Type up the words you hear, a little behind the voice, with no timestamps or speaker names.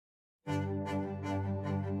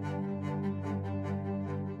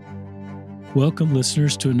Welcome,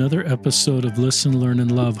 listeners, to another episode of Listen, Learn,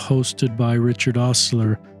 and Love, hosted by Richard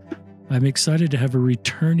Ostler. I'm excited to have a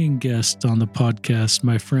returning guest on the podcast,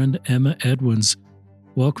 my friend Emma Edwins.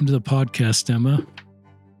 Welcome to the podcast, Emma.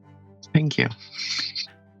 Thank you.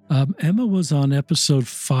 Emma was on episode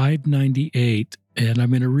 598, and I'm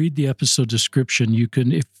going to read the episode description. You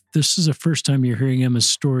can, if this is the first time you're hearing Emma's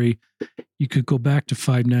story, you could go back to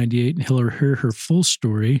 598 and hear her full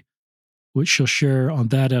story, which she'll share on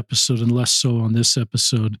that episode and less so on this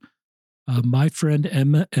episode. My friend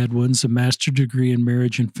Emma Edwins, a master's degree in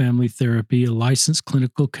marriage and family therapy, a licensed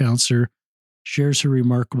clinical counselor, shares her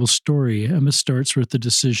remarkable story. Emma starts with the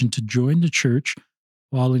decision to join the church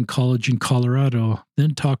while in college in Colorado,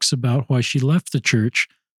 then talks about why she left the church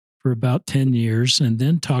for about 10 years, and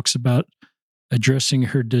then talks about addressing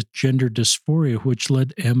her gender dysphoria, which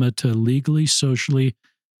led Emma to legally, socially,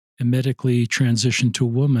 and medically transition to a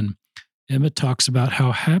woman. Emma talks about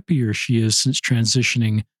how happier she is since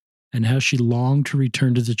transitioning and how she longed to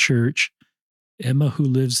return to the church. Emma, who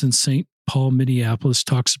lives in St. Paul, Minneapolis,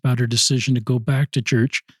 talks about her decision to go back to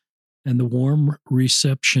church and the warm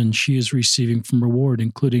reception she is receiving from her ward,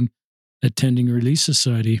 including attending Relief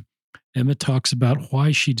Society. Emma talks about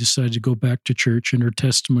why she decided to go back to church and her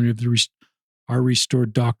testimony of our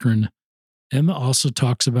restored doctrine. Emma also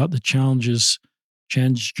talks about the challenges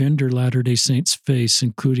transgender Latter-day Saints face,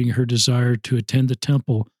 including her desire to attend the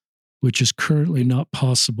temple, which is currently not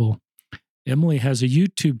possible. Emily has a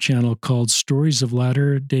YouTube channel called Stories of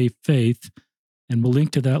Latter-day Faith, and we'll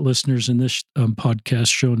link to that, listeners, in this podcast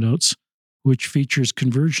show notes, which features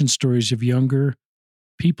conversion stories of younger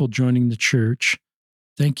people joining the church.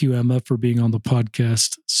 Thank you, Emma, for being on the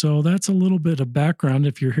podcast. So that's a little bit of background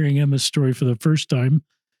if you're hearing Emma's story for the first time.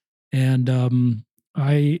 And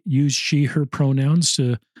I use she, her pronouns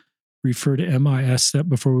to refer to Emma. I asked that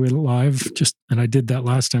before we went live, and I did that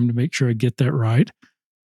last time to make sure I get that right.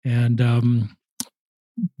 And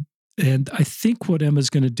I think what Emma's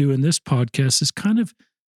going to do in this podcast is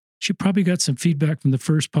she probably got some feedback from the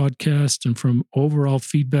first podcast and from overall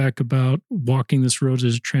feedback about walking this road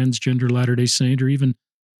as a transgender Latter-day Saint, or even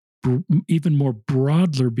more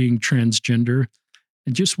broadly being transgender,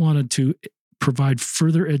 and just wanted to provide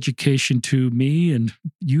further education to me and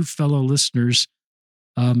you fellow listeners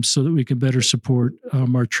so that we can better support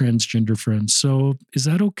our transgender friends. So is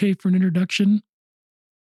that okay for an introduction?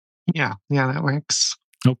 Yeah, that works.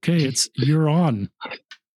 Okay, you're on.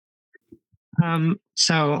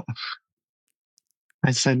 So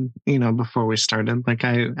I said, before we started,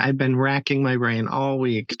 I've been racking my brain all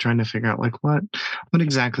week trying to figure out what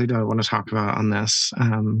exactly do I want to talk about on this?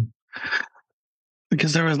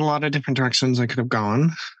 Because there was a lot of different directions I could have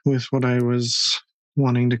gone with what I was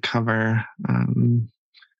wanting to cover.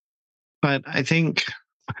 But I think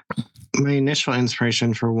my initial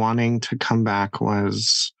inspiration for wanting to come back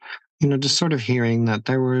was, just sort of hearing that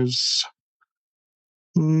there was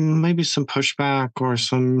maybe some pushback or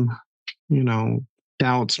some,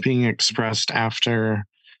 doubts being expressed after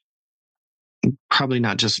probably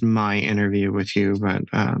not just my interview with you, but,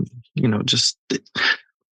 just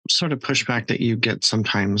sort of pushback that you get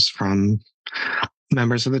sometimes from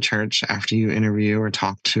members of the church after you interview or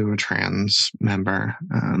talk to a trans member.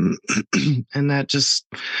 And that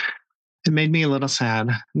it made me a little sad,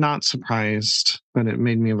 not surprised, but it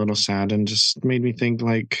made me a little sad and just made me think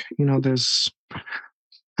there's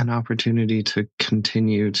an opportunity to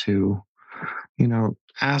continue to,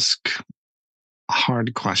 ask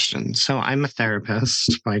hard questions. So I'm a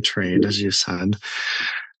therapist by trade, as you said.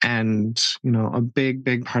 And, a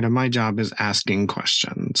big part of my job is asking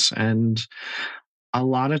questions. And a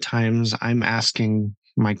lot of times I'm asking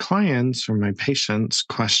my clients or my patients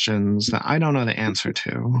questions that I don't know the answer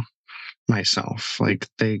to myself.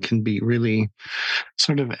 They can be really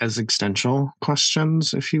sort of existential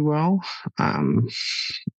questions, if you will. And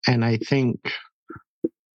I think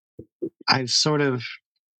I've sort of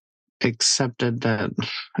accepted that,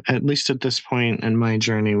 at least at this point in my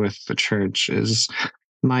journey with the church, is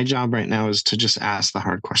my job right now is to just ask the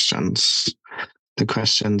hard questions, the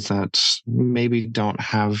questions that maybe don't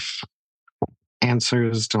have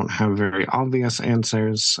answers, don't have very obvious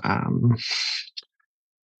answers.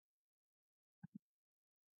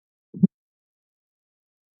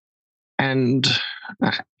 And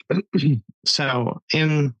so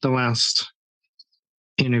in the last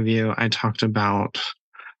interview, I talked about,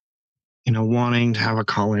 wanting to have a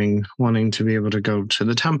calling, wanting to be able to go to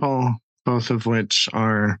the temple, one of which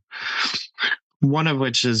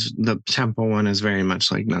is the temple one is very much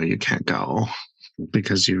like, no, you can't go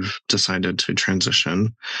because you've decided to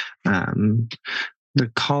transition. The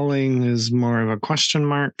calling is more of a question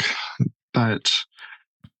mark, but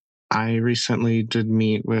I recently did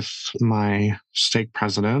meet with my stake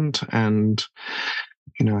president, and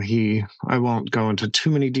I won't go into too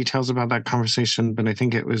many details about that conversation, but I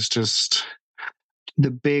think it was just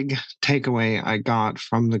the big takeaway I got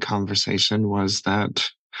from the conversation was that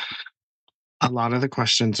a lot of the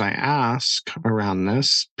questions I ask around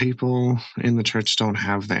this, people in the church don't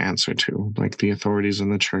have the answer to. Like the authorities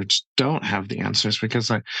in the church don't have the answers,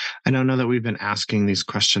 because I don't know that we've been asking these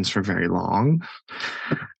questions for very long.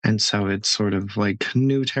 And so it's sort of like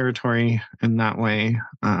new territory in that way.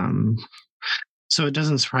 So it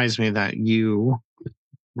doesn't surprise me that you,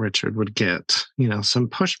 Richard, would get, some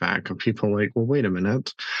pushback of people like, well, wait a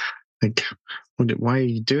minute. Like, why are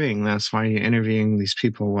you doing this? Why are you interviewing these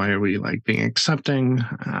people? Why are we like being accepting?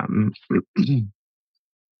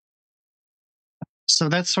 So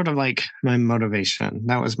that's sort of like my motivation.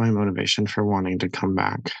 That was my motivation for wanting to come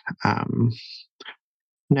back.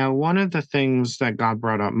 Now, one of the things that got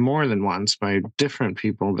brought up more than once by different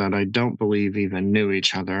people that I don't believe even knew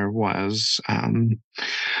each other was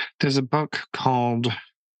there's a book called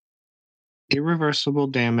Irreversible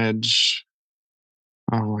Damage.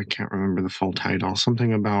 Oh, I can't remember the full title.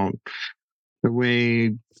 Something about the way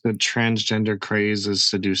the transgender craze is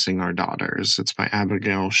seducing our daughters. It's by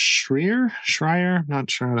Abigail Schreier.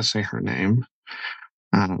 Not sure how to say her name.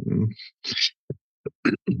 Um,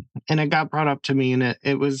 and it got brought up to me, and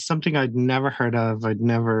it was something I'd never heard of. I'd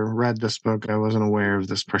never read this book. I wasn't aware of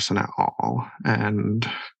this person at all. And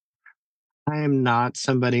I am not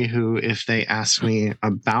somebody who, if they ask me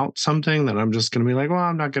about something, that I'm just going to be like, well,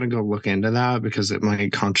 I'm not going to go look into that because it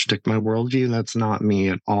might contradict my worldview. That's not me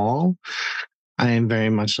at all. I am very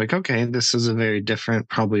much like, okay, this is a very different,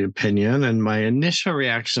 probably, opinion. And my initial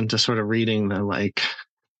reaction to sort of reading the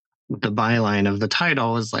byline of the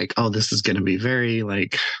title is like, oh, this is going to be very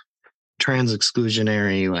like trans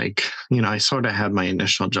exclusionary. Like, I sort of had my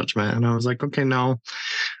initial judgment, and I was like, okay, no,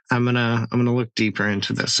 I'm gonna look deeper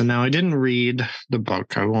into this. And now I didn't read the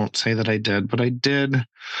book. I won't say that I did, but I did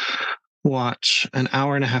watch an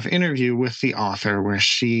hour-and-a-half interview with the author where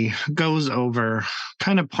she goes over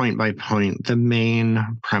kind of point by point the main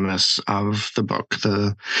premise of the book,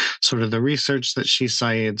 the sort of the research that she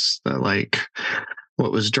cites, the like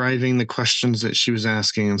what was driving the questions that she was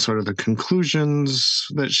asking, and sort of the conclusions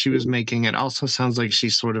that she was making. It also sounds like she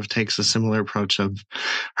sort of takes a similar approach of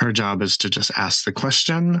her job is to just ask the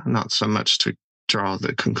question, not so much to draw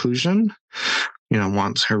the conclusion.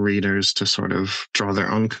 Wants her readers to sort of draw their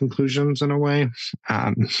own conclusions in a way.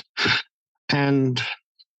 And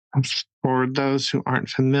for those who aren't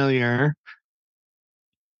familiar,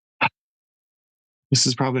 this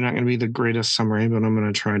is probably not going to be the greatest summary, but I'm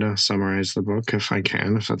going to try to summarize the book if I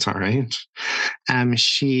can, if that's all right.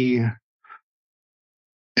 She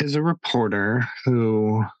is a reporter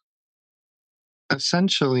who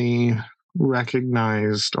essentially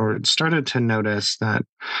recognized or started to notice that,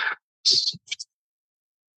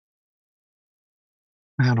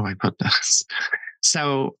 how do I put this?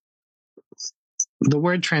 So the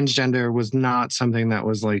word transgender was not something that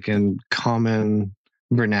was like in common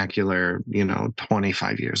vernacular,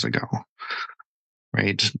 25 years ago,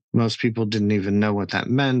 right? Most people didn't even know what that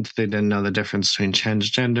meant. They didn't know the difference between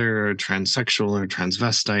transgender or transsexual or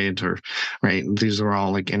transvestite, or, right? These were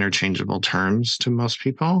all like interchangeable terms to most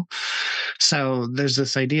people. So there's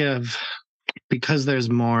this idea of, because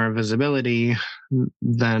there's more visibility,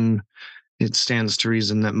 then it stands to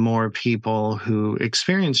reason that more people who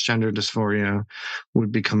experience gender dysphoria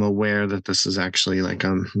would become aware that this is actually like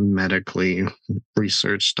a medically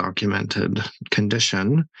research documented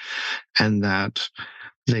condition, and that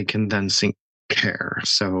they can then seek care.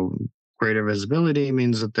 So greater visibility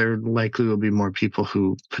means that there likely will be more people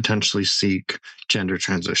who potentially seek gender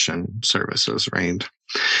transition services, right?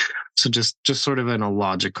 So just sort of in a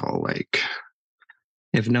logical, like,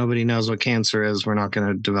 if nobody knows what cancer is, we're not going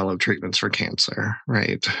to develop treatments for cancer,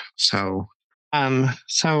 right? So,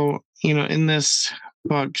 in this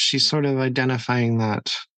book, she's sort of identifying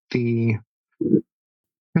that the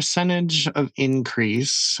percentage of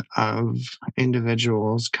increase of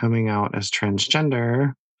individuals coming out as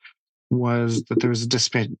transgender was that there was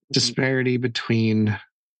a disparity between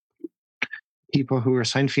people who were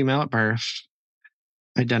assigned female at birth,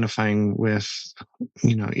 identifying with,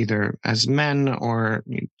 either as men or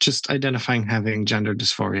just identifying having gender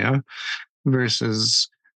dysphoria, versus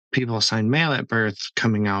people assigned male at birth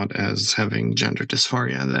coming out as having gender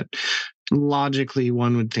dysphoria. That logically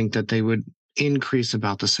one would think that they would increase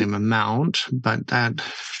about the same amount, but that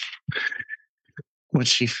what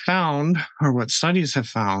she found, or what studies have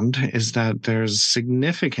found, is that there's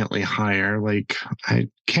significantly higher, like, I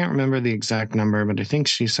can't remember the exact number, but I think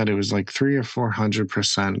she said it was like 300 or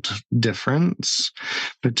 400% difference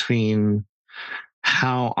between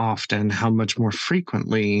how often, how much more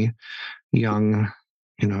frequently young,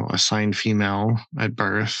 assigned female at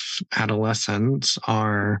birth, adolescents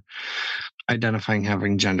are identifying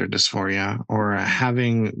having gender dysphoria or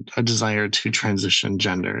having a desire to transition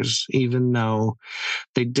genders, even though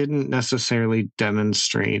they didn't necessarily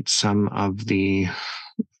demonstrate some of the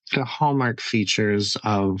hallmark features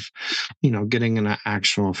of, getting an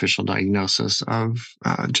actual official diagnosis of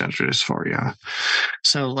gender dysphoria.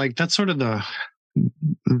 So, like, that's sort of the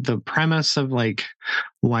premise of, like,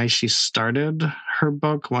 why she started her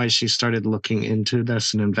book, why she started looking into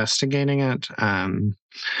this and investigating it.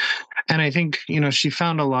 And I think, she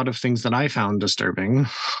found a lot of things that I found disturbing,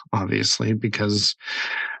 obviously, because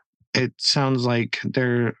it sounds like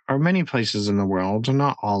there are many places in the world,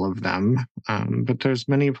 not all of them, but there's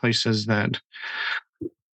many places that,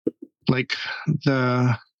 like,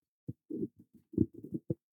 the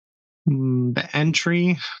the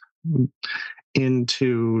entry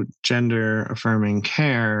into gender affirming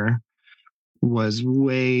care was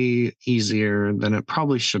way easier than it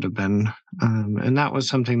probably should have been. And that was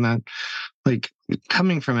something that, like,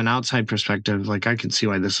 coming from an outside perspective, like, I can see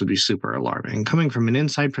why this would be super alarming. Coming from an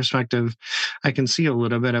inside perspective, I can see a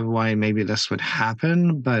little bit of why maybe this would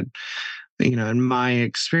happen. But, in my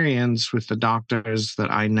experience with the doctors that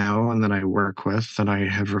I know and that I work with, that I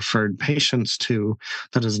have referred patients to,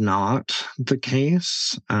 that is not the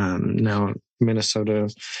case. Now,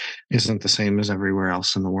 Minnesota isn't the same as everywhere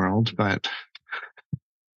else in the world, but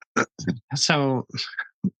so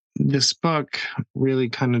this book really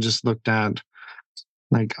kind of just looked at,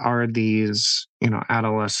 like, are these,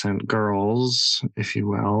 adolescent girls, if you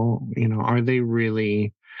will, are they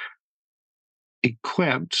really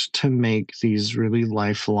equipped to make these really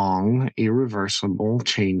lifelong, irreversible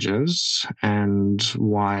changes? And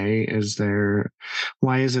why is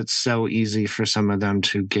it so easy for some of them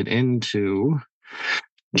to get into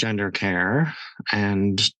gender care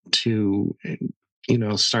and to,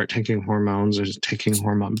 start taking hormones or taking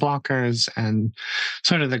hormone blockers, and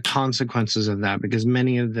sort of the consequences of that? Because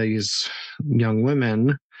many of these young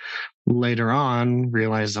women later on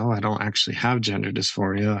realize, oh, I don't actually have gender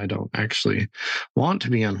dysphoria. I don't actually want to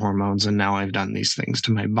be on hormones. And now I've done these things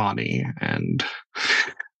to my body. And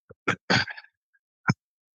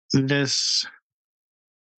this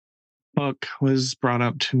book was brought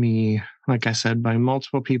up to me, like I said, by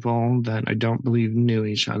multiple people that I don't believe knew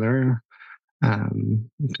each other,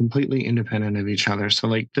 completely independent of each other. So,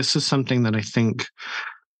 like, this is something that I think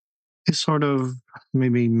is sort of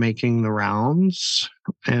maybe making the rounds,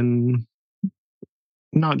 and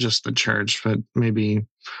not just the church, but maybe,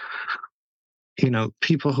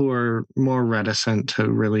 people who are more reticent to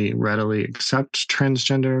really readily accept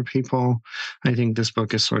transgender people. I think this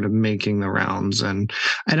book is sort of making the rounds. And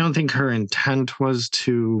I don't think her intent was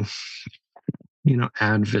to,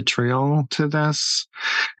 add vitriol to this.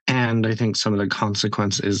 And I think some of the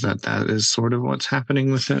consequence is that is sort of what's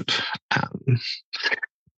happening with it.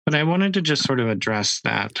 But I wanted to just sort of address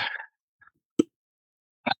that.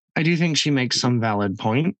 I do think she makes some valid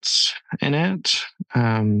points in it.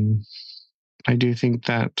 I do think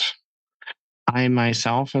that I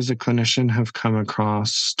myself, as a clinician, have come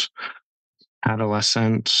across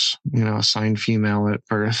adolescent, assigned female at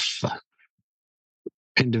birth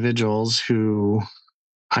individuals who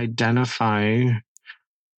identify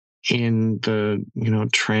in the,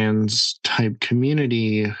 trans type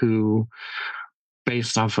community, who,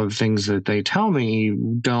 based off of things that they tell me,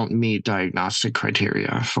 don't meet diagnostic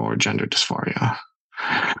criteria for gender dysphoria.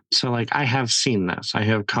 So, like, I have seen this. I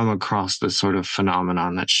have come across this sort of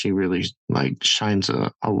phenomenon that she really, like, shines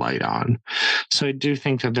a light on. So I do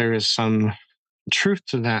think that there is some truth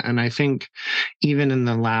to that. And I think even in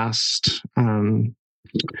the last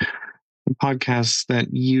podcast that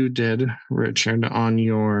you did, Richard, on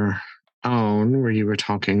your own, where you were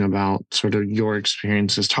talking about sort of your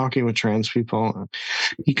experiences talking with trans people,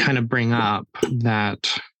 you kind of bring up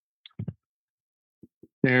that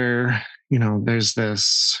there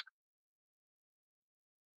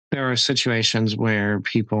are situations where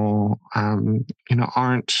people,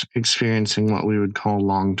 aren't experiencing what we would call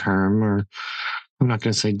long-term, or I'm not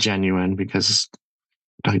going to say genuine, because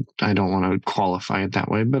I don't want to qualify it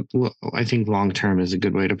that way, but I think long-term is a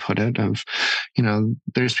good way to put it. Of,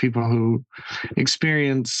 there's people who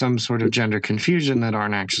experience some sort of gender confusion that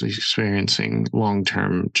aren't actually experiencing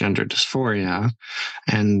long-term gender dysphoria.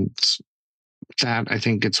 And that I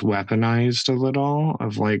think gets weaponized a little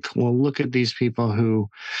of like, well, look at these people who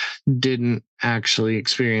didn't actually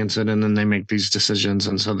experience it and then they make these decisions.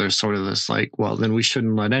 And so there's sort of this like, well, then we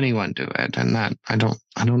shouldn't let anyone do it. And that I don't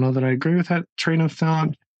know that I agree with that train of thought.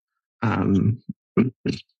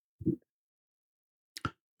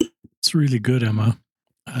 It's really good, Emma.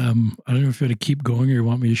 I don't know if you want to keep going or you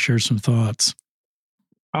want me to share some thoughts.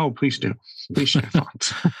 Oh, please do. Please share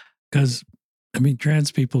thoughts. Because, I mean,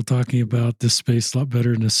 trans people talking about this space a lot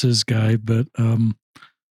better than a cis guy, but I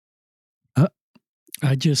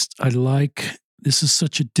like, this is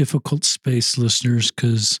such a difficult space, listeners,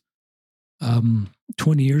 because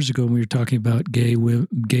 20 years ago when we were talking about gay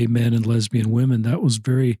men and lesbian women, that was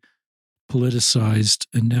very politicized.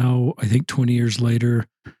 And now I think 20 years later,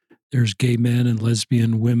 there's gay men and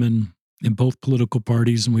lesbian women in both political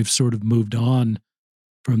parties, and we've sort of moved on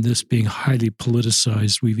from this being highly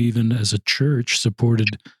politicized. We've even, as a church, supported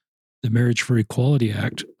the Marriage for Equality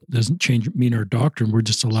Act. It doesn't mean our doctrine. We're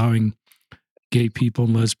just allowing gay people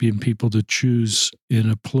and lesbian people to choose in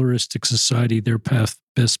a pluralistic society their best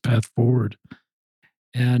path forward.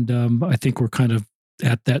 And I think we're kind of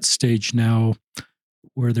at that stage now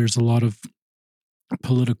where there's a lot of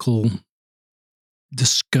political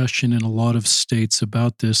discussion in a lot of states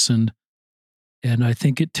about this. And I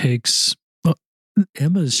think it takes, well,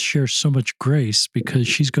 Emma shares so much grace because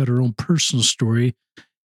she's got her own personal story.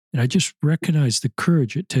 And I just recognize the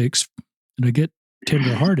courage it takes. And I get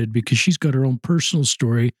tenderhearted because she's got her own personal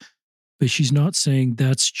story, but she's not saying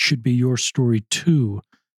that should be your story too.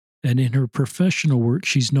 And in her professional work,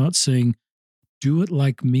 she's not saying, do it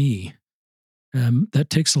like me. That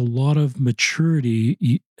takes a lot of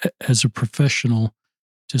maturity as a professional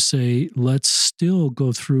to say, let's still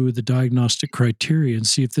go through the diagnostic criteria and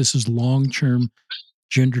see if this is long-term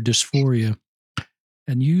gender dysphoria.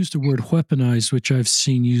 And use the word weaponized, which I've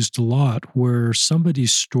seen used a lot, where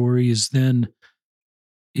somebody's story is then,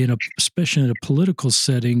 especially in a political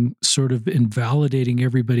setting, sort of invalidating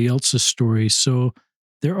everybody else's story. So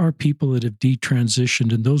there are people that have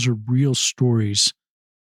detransitioned, and those are real stories.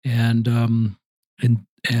 And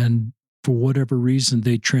for whatever reason,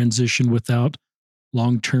 they transition without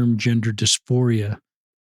long-term gender dysphoria.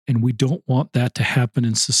 And we don't want that to happen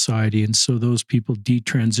in society. And so those people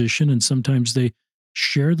detransition, and sometimes they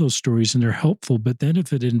share those stories and they're helpful. But then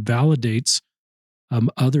if it invalidates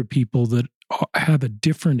other people that have a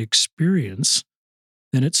different experience,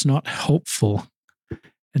 then it's not helpful.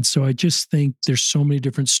 And so I just think there's so many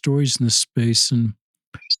different stories in this space, and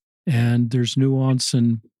there's nuance.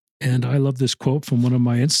 And I love this quote from one of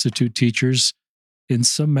my institute teachers: in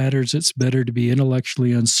some matters, it's better to be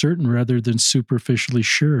intellectually uncertain rather than superficially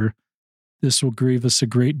sure. This will grieve us a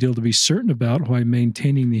great deal to be certain about while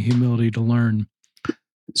maintaining the humility to learn.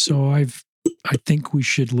 So I think we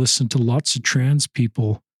should listen to lots of trans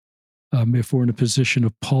people if we're in a position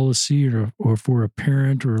of policy, or if we're a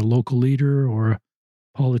parent or a local leader or a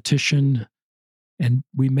politician. And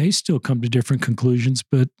we may still come to different conclusions,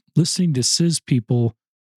 but listening to cis people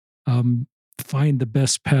find the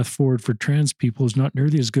best path forward for trans people is not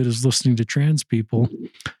nearly as good as listening to trans people,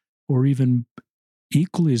 or even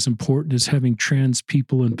equally as important as having trans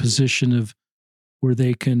people in position of where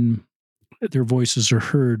their voices are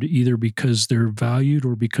heard, either because they're valued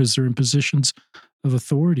or because they're in positions of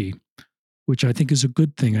authority, which I think is a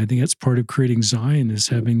good thing. I think that's part of creating Zion, is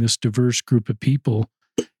having this diverse group of people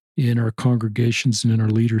in our congregations and in our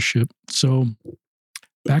leadership. So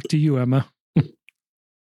back to you, Emma.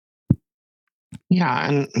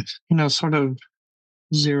 Yeah, and sort of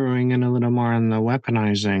zeroing in a little more on the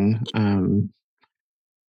weaponizing.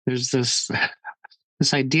 There's this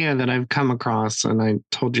idea that I've come across, and I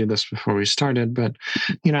told you this before we started, but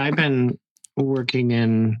I've been working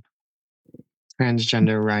in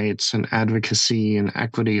transgender rights and advocacy and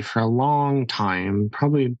equity for a long time,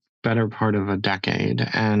 probably better part of a decade,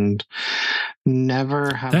 and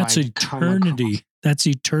never have That's eternity. That's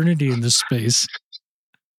eternity in this space.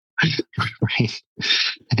 Right.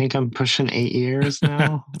 I think I'm pushing 8 years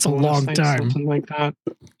now. It's a long time. Something like that.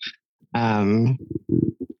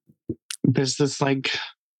 There's this like,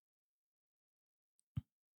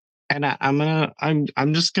 and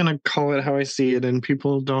I'm just gonna call it how I see it, and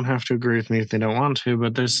people don't have to agree with me if they don't want to,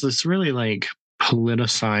 but there's this really like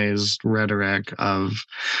politicized rhetoric of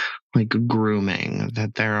like grooming,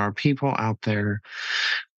 that there are people out there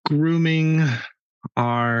grooming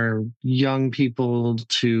are young people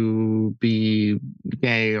to be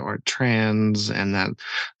gay or trans, and that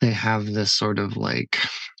they have this sort of like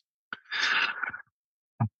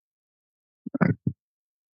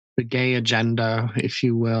the gay agenda, if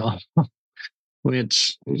you will.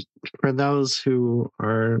 which for those who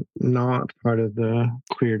are not part of the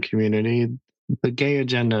queer community, the gay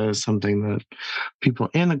agenda is something that people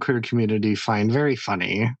in the queer community find very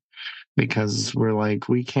funny because we're like,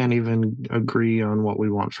 we can't even agree on what we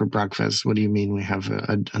want for breakfast. What do you mean we have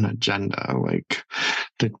an agenda? Like,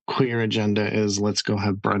 the queer agenda is let's go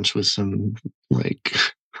have brunch with some like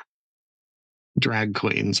drag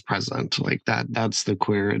queens present, like that's the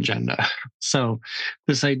queer agenda. So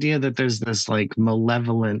this idea that there's this like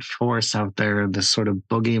malevolent force out there, this sort of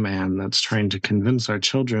boogeyman that's trying to convince our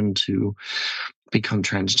children to become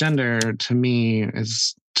transgender,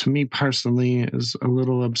 to me personally is a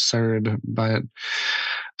little absurd. But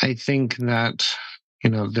I think that,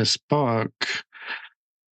 this book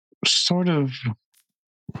sort of,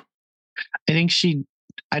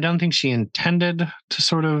 I don't think she intended to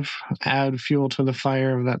sort of add fuel to the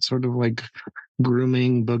fire of that sort of like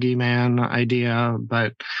grooming boogeyman idea,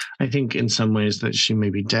 but I think in some ways that she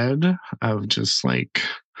maybe did, of just like,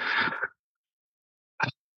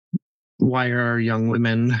 why are young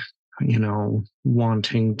women,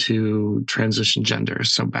 wanting to transition gender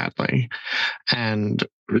so badly? And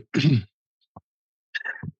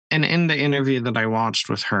and in the interview that I watched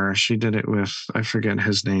with her, she did it with, I forget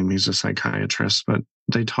his name, he's a psychiatrist, but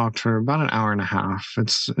they talked for about an hour and a half.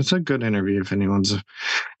 It's a good interview if anyone's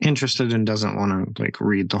interested and doesn't want to like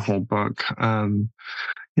read the whole book.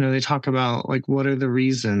 They talk about like what are the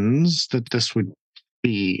reasons that this would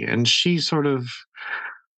be, and she sort of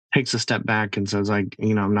takes a step back and says, like,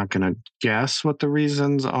 I'm not going to guess what the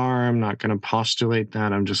reasons are. I'm not going to postulate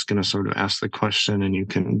that. I'm just going to sort of ask the question, and you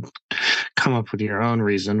can come up with your own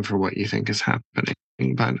reason for what you think is happening.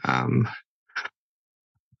 But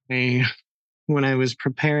when I was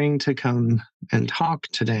preparing to come and talk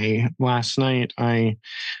today, last night, I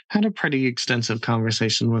had a pretty extensive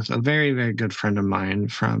conversation with a very, very good friend of mine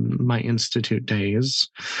from my institute days.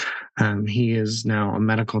 He is now a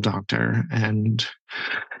medical doctor, and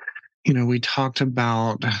we talked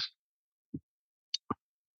about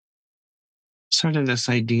sort of this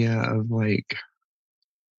idea of like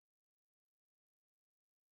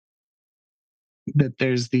that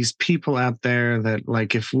there's these people out there that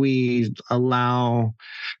like if we allow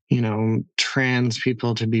trans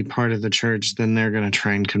people to be part of the church, then they're going to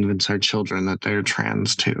try and convince our children that they're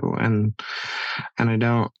trans too. And I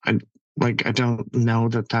don't know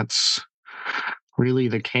that that's really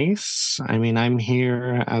the case. I mean, I'm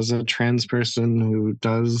here as a trans person who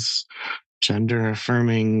does gender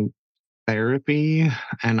affirming therapy,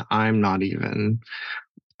 and I'm not even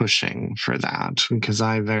pushing for that because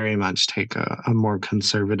I very much take a more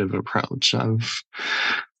conservative approach of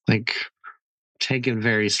like, take it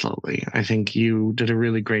very slowly. I think you did a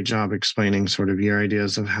really great job explaining sort of your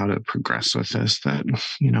ideas of how to progress with this, that,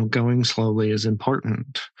 going slowly is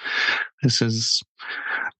important. This is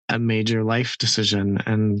a major life decision.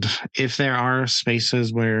 And if there are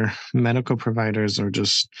spaces where medical providers are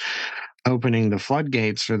just opening the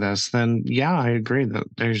floodgates for this, then yeah, I agree that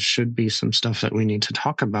there should be some stuff that we need to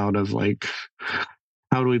talk about of like,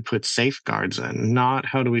 how do we put safeguards in? Not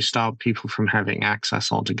how do we stop people from having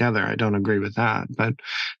access altogether? I don't agree with that. But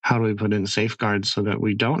how do we put in safeguards so that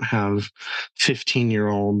we don't have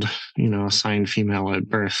 15-year-old, assigned female at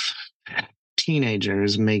birth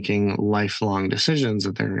teenagers making lifelong decisions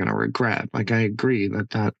that they're going to regret? Like, I agree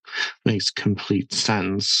that makes complete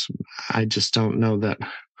sense. I just don't know that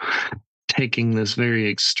taking this very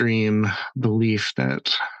extreme belief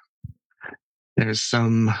that there's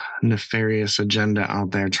some nefarious agenda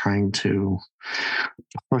out there trying to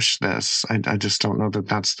push this, I just don't know that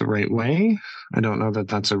that's the right way. I don't know that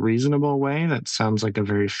that's a reasonable way. That sounds like a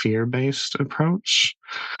very fear-based approach.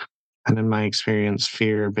 And in my experience,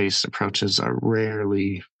 fear-based approaches are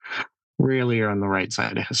rarely are on the right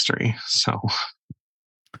side of history. So,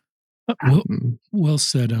 well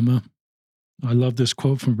said, Emma. I love this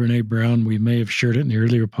quote from Brene Brown. We may have shared it in the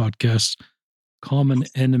earlier podcast. Common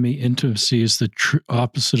enemy intimacy is the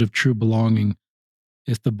opposite of true belonging.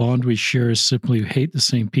 If the bond we share is simply hate the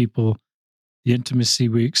same people, the intimacy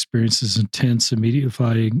we experience is intense,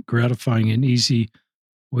 immediate, gratifying, and easy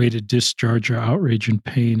way to discharge our outrage and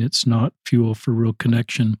pain. It's not fuel for real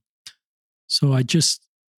connection. So I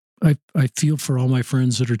feel for all my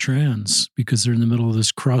friends that are trans because they're in the middle of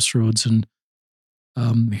this crossroads, and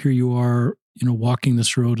here you are, walking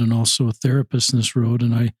this road and also a therapist in this road.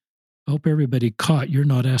 And I hope everybody caught you're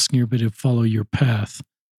not asking everybody to follow your path.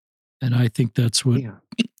 And I think that's what,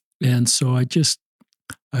 and so I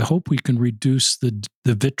hope we can reduce the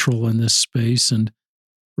vitriol in this space and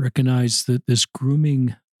recognize that this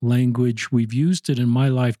grooming language, we've used it in my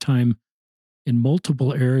lifetime in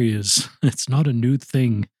multiple areas. It's not a new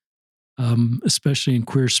thing. especially in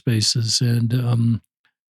queer spaces. And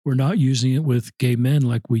we're not using it with gay men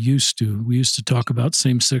like we used to. We used to talk about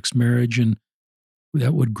same-sex marriage, and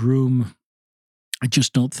that would groom. I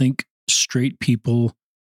just don't think straight people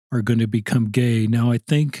are going to become gay. Now, I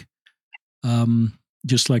think,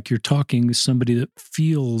 just like you're talking, somebody that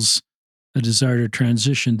feels a desire to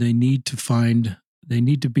transition, they need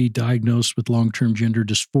to be diagnosed with long-term gender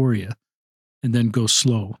dysphoria and then go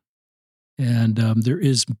slow. And there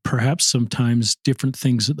is perhaps sometimes different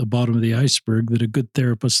things at the bottom of the iceberg that a good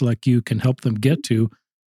therapist like you can help them get to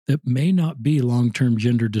that may not be long-term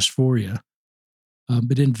gender dysphoria,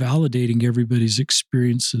 but invalidating everybody's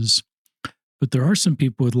experiences. But there are some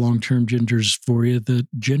people with long-term gender dysphoria that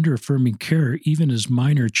gender-affirming care, even as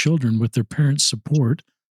minor children with their parents' support,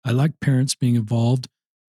 I like parents being involved,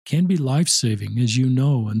 can be life-saving, as you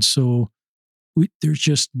know. And so there's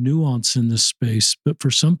just nuance in this space. But for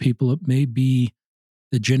some people, it may be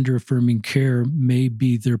the gender-affirming care may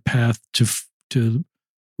be their path to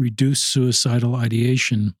reduce suicidal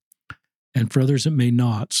ideation. And for others, it may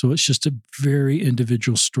not. So it's just a very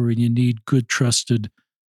individual story. And you need good, trusted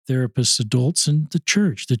therapists, adults, and the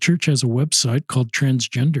church. The church has a website called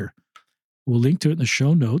Transgender. We'll link to it in the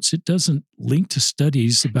show notes. It doesn't link to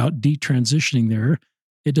studies about detransitioning there.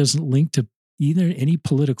 It doesn't link to either any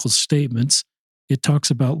political statements. It talks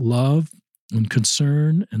about love and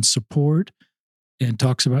concern and support, and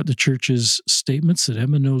talks about the church's statements that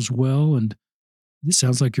Emma knows well. And it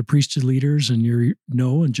sounds like your priesthood leaders and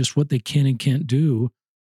and just what they can and can't do.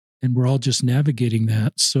 And we're all just navigating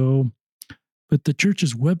that. So, but the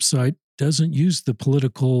church's website doesn't use the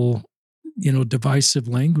political, divisive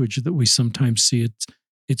language that we sometimes see.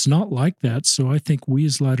 It's not like that. So I think we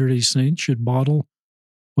as Latter-day Saints should model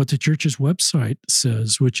what the church's website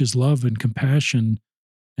says, which is love and compassion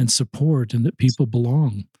and support, and that people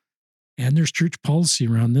belong. And there's church policy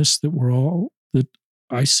around this that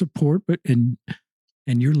I support, and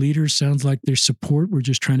your leaders sounds like their support. We're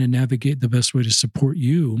just trying to navigate the best way to support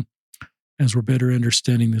you as we're better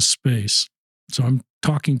understanding this space. So I'm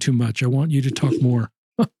talking too much. I want you to talk more.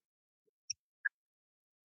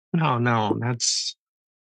 No, that's,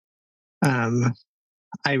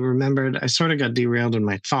 I remembered, I sort of got derailed in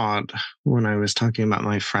my thought when I was talking about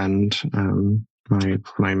my friend,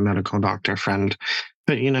 my medical doctor friend.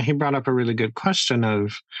 But, he brought up a really good question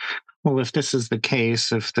of, well, if this is the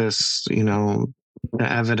case, if this,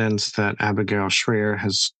 the evidence that Abigail Shrier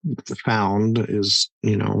has found is,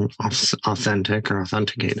 authentic or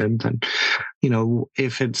authenticated, then,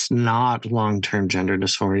 if it's not long-term gender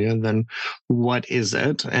dysphoria, then what is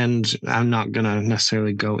it? And I'm not going to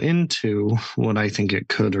necessarily go into what I think it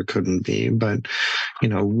could or couldn't be, but,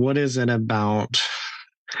 what is it about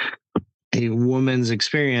a woman's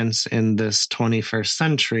experience in this 21st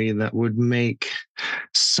century that would make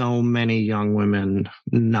so many young women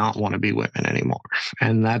not want to be women anymore?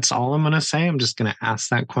 And that's all I'm going to say. I'm just going to ask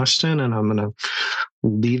that question and I'm going to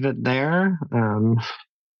leave it there.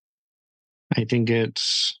 I think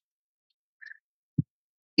it's,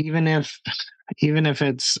 even if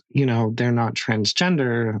it's, they're not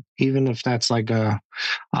transgender, even if that's like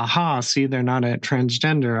see, they're not a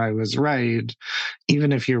transgender, I was right.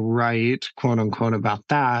 Even if you're right, quote unquote, about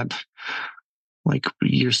that, like,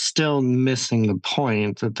 you're still missing the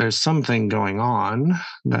point that there's something going on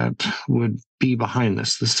that would be behind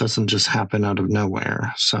this. This doesn't just happen out of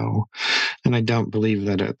nowhere. So, and I don't believe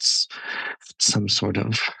that it's some sort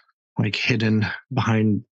of like hidden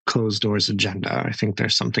behind closed doors agenda. I think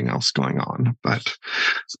there's something else going on. But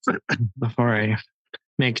before I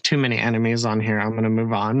make too many enemies on here, I'm going to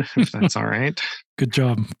move on, if that's all right. Good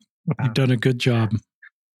job. You've done a good job.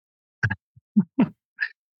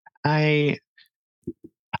 The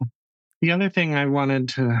other thing I wanted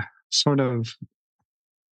to sort of,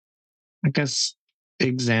 I guess,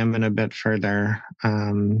 examine a bit further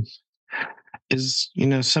is,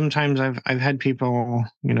 sometimes I've had people,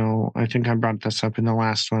 I think I brought this up in the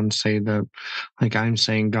last one, say that, like, I'm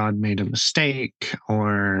saying God made a mistake,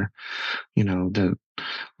 or, that,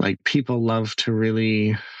 like, people love to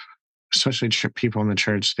really, especially people in the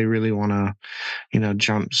church, they really want to,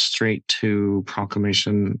 jump straight to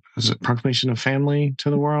proclamation. Is it proclamation of family to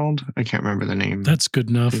the world? I can't remember the name. That's good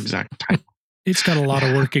enough. The exact title. It's got a lot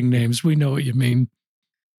of working names. We know what you mean.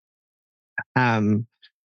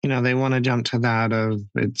 They want to jump to that of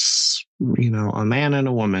it's, a man and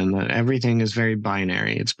a woman, that everything is very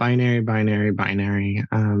binary. It's binary, binary, binary.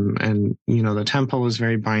 And, the temple is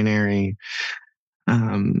very binary.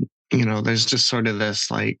 There's just sort of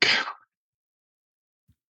this like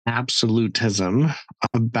absolutism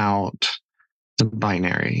about the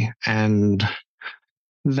binary. And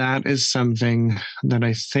that is something that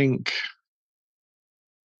I think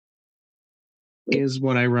is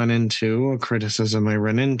what I run into, a criticism I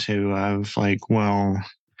run into of like, well,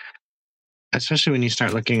 especially when you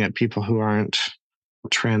start looking at people who aren't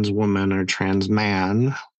trans woman or trans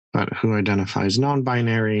man, but who identifies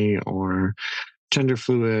non-binary or gender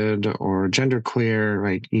fluid or gender queer,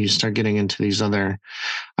 right? You start getting into these other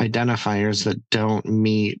identifiers that don't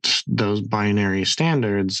meet those binary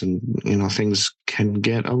standards, and things can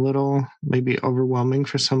get a little maybe overwhelming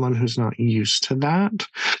for someone who's not used to that.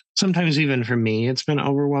 Sometimes even for me it's been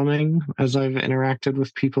overwhelming as I've interacted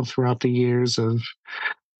with people throughout the years of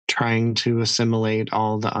trying to assimilate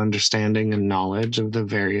all the understanding and knowledge of the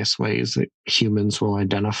various ways that humans will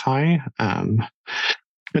identify.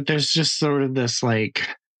 But there's just sort of this like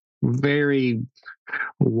very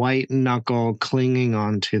white knuckle clinging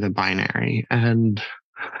on to the binary. And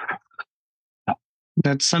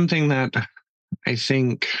that's something that I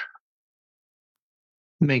think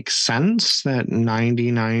makes sense, that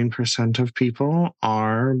 99% of people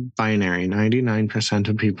are binary. 99%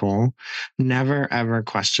 of people never, ever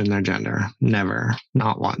question their gender. Never,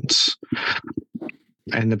 not once.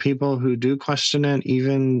 And the people who do question it,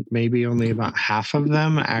 even maybe only about half of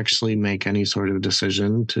them actually make any sort of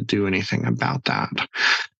decision to do anything about that.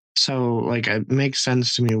 So, like, it makes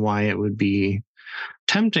sense to me why it would be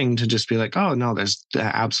tempting to just be like, oh, no, there's the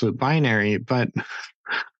absolute binary, but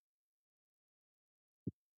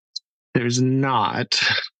there's not.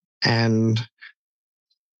 And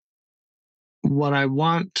what I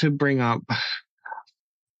want to bring up,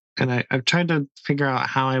 and I've tried to figure out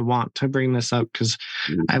how I want to bring this up, because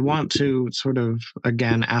I want to sort of,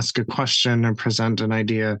 again, ask a question or present an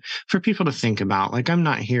idea for people to think about. Like, I'm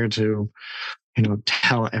not here to,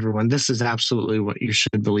 tell everyone this is absolutely what you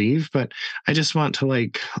should believe, but I just want to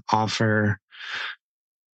like offer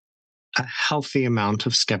a healthy amount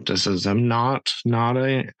of skepticism, not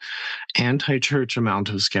a anti-church amount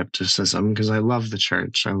of skepticism, because I love the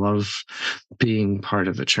church. I love being part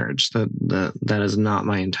of the church. That is not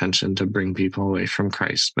my intention, to bring people away from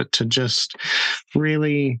Christ, but to just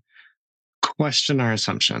really question our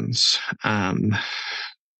assumptions.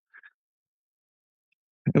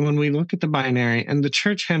 And when we look at the binary and the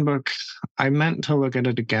church handbook, I meant to look at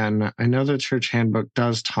it again. I know the church handbook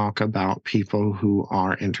does talk about people who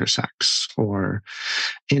are intersex, or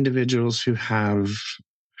individuals who have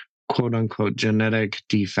quote unquote genetic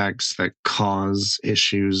defects that cause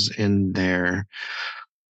issues in their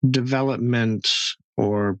development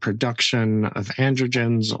or production of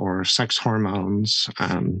androgens or sex hormones.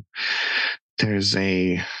 There's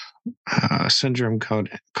a syndrome called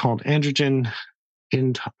androgen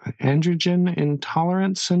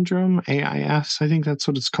intolerance syndrome, AIS. I think that's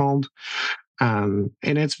what it's called. And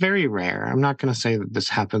it's very rare. I'm not going to say that this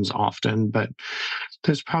happens often, but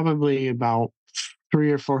there's probably about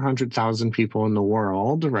 300,000 or 400,000 people in the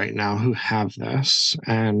world right now who have this.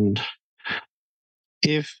 And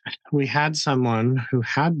if we had someone who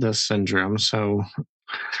had this syndrome, so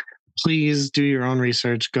please do your own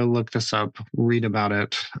research, go look this up, read about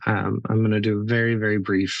it. I'm going to do a very, very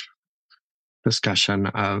brief discussion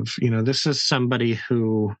of, this is somebody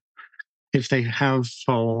who, if they have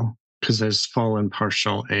full, because there's full and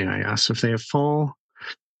partial AIS, if they have full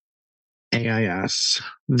AIS,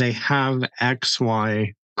 they have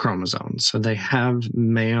XY chromosomes. So they have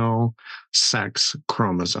male sex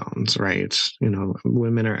chromosomes, right?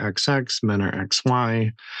 Women are XX, men are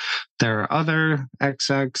XY. There are other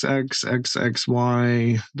XXX,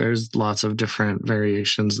 XXY. There's lots of different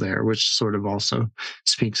variations there, which sort of also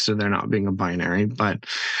speaks to there not being a binary. But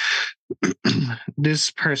this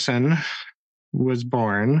person was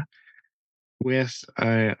born with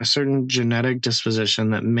a certain genetic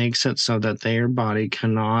disposition that makes it so that their body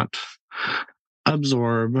cannot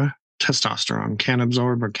absorb testosterone, can't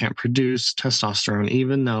absorb or can't produce testosterone,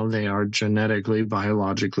 even though they are genetically,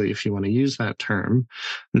 biologically, if you want to use that term,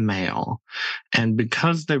 male. And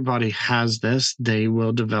because their body has this, they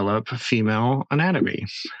will develop female anatomy.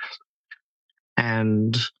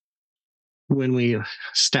 And when we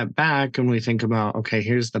step back and we think about, okay,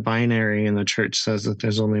 here's the binary, and the church says that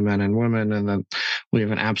there's only men and women, and then we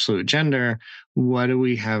have an absolute gender, what do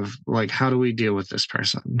we have? Like, how do we deal with this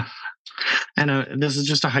person? And this is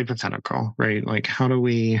just a hypothetical, right? Like, how do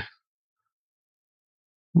we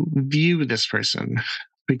view this person?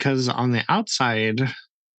 Because on the outside,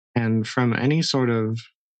 and from any sort of,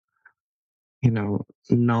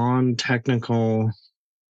 non-technical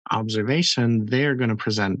observation, they're going to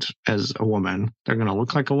present as a woman. They're going to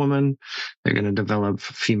look like a woman. They're going to develop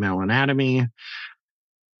female anatomy.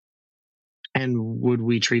 And would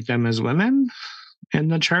we treat them as women? in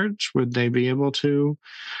the church? Would they be able to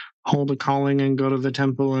hold a calling and go to the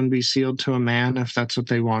temple and be sealed to a man if that's what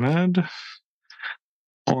they wanted?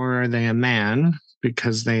 Or are they a man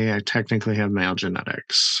because they technically have male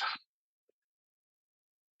genetics?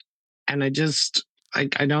 And I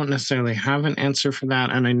don't necessarily have an answer for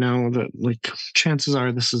that. And I know that, like, chances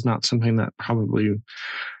are this is not something that probably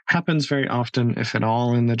happens very often, if at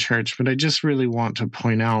all, in the church. But I just really want to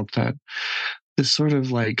point out that this sort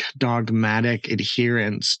of like dogmatic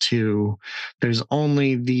adherence to there's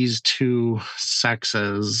only these two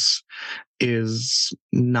sexes is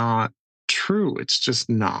not true. It's just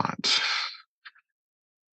not.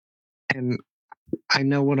 And I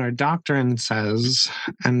know what our doctrine says,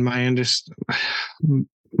 and my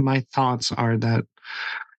thoughts are that,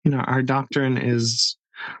 our doctrine is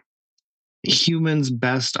humans'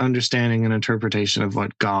 best understanding and interpretation of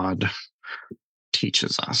what God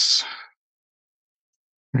teaches us.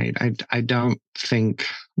 Right? I don't think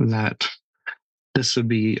that this would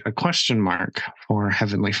be a question mark for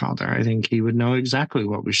Heavenly Father. I think he would know exactly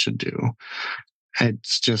what we should do.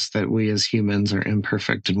 It's just that we as humans are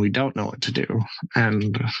imperfect and we don't know what to do.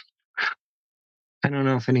 And I don't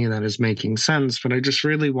know if any of that is making sense, but I just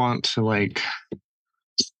really want to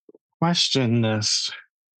question this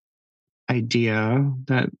idea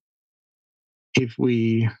that if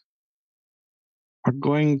we are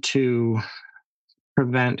going to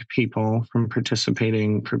prevent people from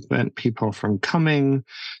participating, prevent people from coming,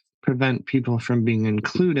 prevent people from being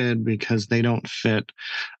included because they don't fit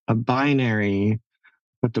a binary,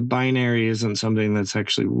 but the binary isn't something that's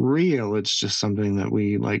actually real, it's just something that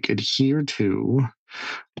we adhere to,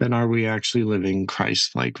 then are we actually living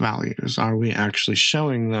Christ-like values? Are we actually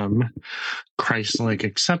showing them Christ-like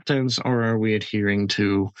acceptance, or are we adhering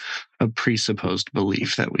to a presupposed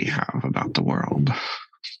belief that we have about the world?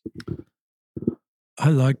 I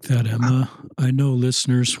like that, Emma. I know,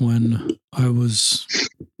 listeners, when I was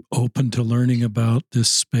open to learning about this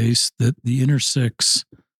space, that the intersex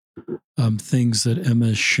things that Emma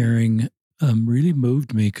is sharing really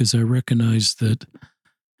moved me, because I recognize that,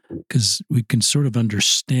 because we can sort of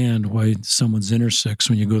understand why someone's intersex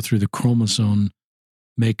when you go through the chromosome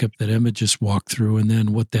makeup that Emma just walked through, and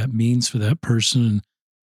then what that means for that person,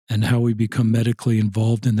 and how we become medically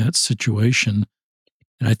involved in that situation.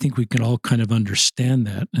 And I think we can all kind of understand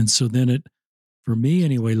that. And so then for me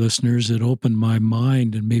anyway, listeners, it opened my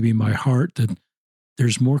mind and maybe my heart that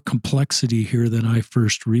there's more complexity here than I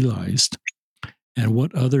first realized. And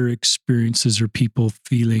what other experiences are people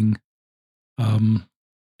feeling? And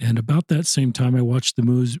about that same time, I watched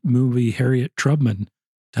the movie Harriet Tubman.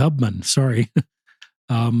 Sorry.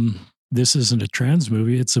 This isn't a trans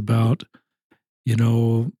movie. It's about,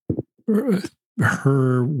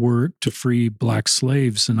 her work to free Black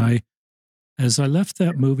slaves. And as I left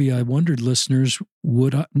that movie, I wondered, listeners,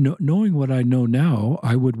 knowing what I know now,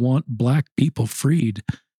 I would want Black people freed,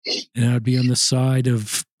 and I'd be on the side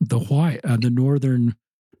of the northern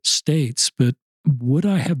states. But would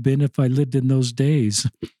I have been if I lived in those days?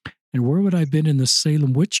 And where would I have been in the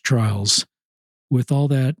Salem witch trials with all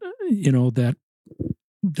that,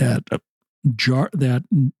 that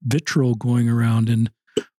vitriol going around? And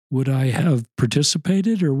would I have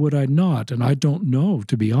participated or would I not? And I don't know,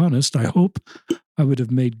 to be honest. I hope I would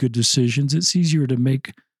have made good decisions. It's easier to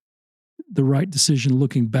make the right decision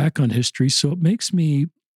looking back on history. So it makes me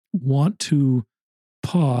want to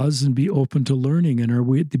pause and be open to learning. And are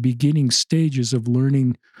we at the beginning stages of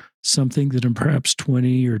learning something that in perhaps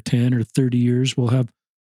 20 or 10 or 30 years we'll have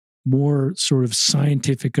more sort of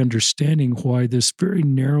scientific understanding why this very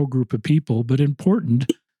narrow group of people, but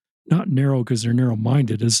important, not narrow because they're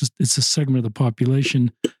narrow-minded, it's a segment of the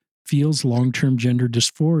population, feels long-term gender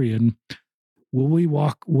dysphoria. And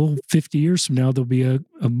will 50 years from now, there'll be a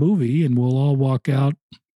movie and we'll all walk out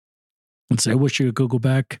and say, I wish you could go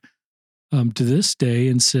back to this day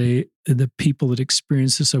and say, the people that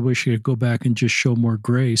experience this, I wish you could go back and just show more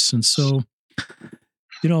grace. And so,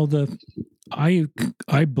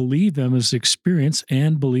 I believe Emma's experience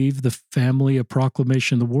and believe the family, a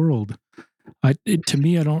proclamation of the world. To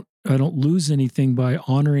me, I don't lose anything by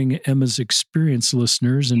honoring Emma's experience,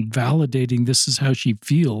 listeners, and validating this is how she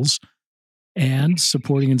feels, and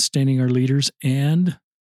supporting and standing our leaders and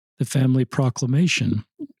the family proclamation.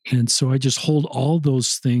 And so I just hold all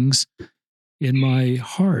those things in my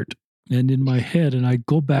heart and in my head. And I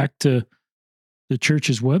go back to the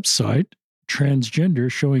church's website,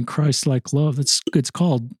 Transgender, Showing Christ-like Love. It's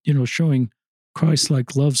called, showing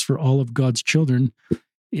Christ-like loves for all of God's children.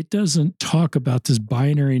 It doesn't talk about this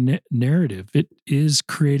binary narrative. It is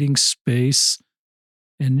creating space,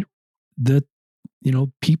 and that,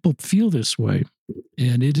 people feel this way.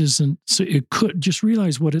 And it isn't, so it could just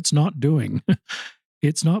realize what it's not doing.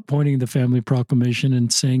 It's not pointing the family proclamation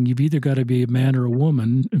and saying you've either got to be a man or a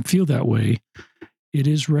woman and feel that way. It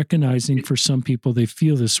is recognizing for some people they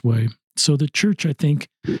feel this way. So the church, I think,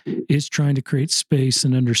 is trying to create space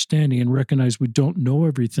and understanding and recognize we don't know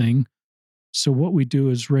everything. So what we do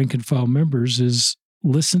as rank and file members is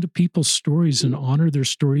listen to people's stories and honor their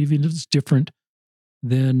story, even if it's different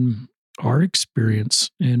than our experience,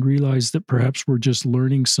 and realize that perhaps we're just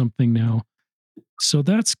learning something now. So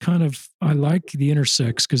that's kind of, I like the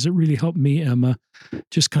intersex because it really helped me, Emma,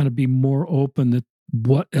 just kind of be more open that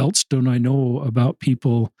what else don't I know about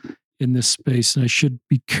people in this space? And I should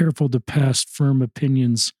be careful to pass firm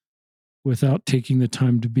opinions without taking the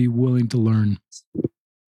time to be willing to learn.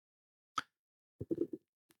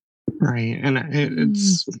 Right. And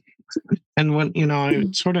it's, and when, I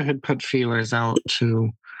sort of had put feelers out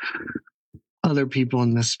to other people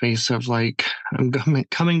in this space of like, I'm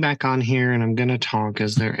coming back on here and I'm going to talk.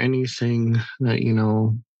 Is there anything that,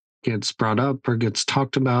 gets brought up or gets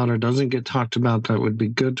talked about or doesn't get talked about that would be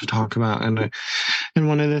good to talk about? And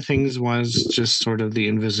one of the things was just sort of the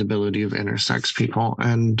invisibility of intersex people.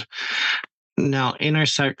 And now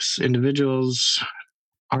intersex individuals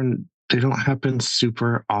they don't happen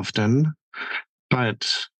super often, but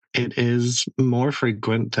it is more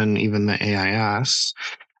frequent than even the AIS.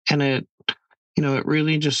 And it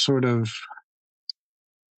really just sort of,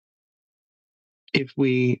 if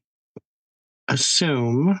we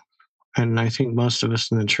assume, and I think most of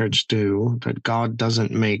us in the church do, that God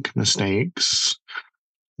doesn't make mistakes,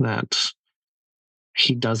 that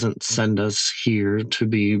he doesn't send us here to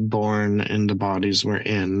be born in the bodies we're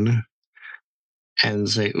in and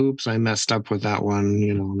say, oops, I messed up with that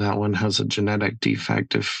one. That one has a genetic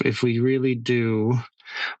defect. If we really do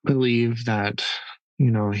believe that,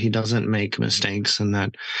 he doesn't make mistakes and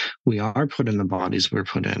that we are put in the bodies we're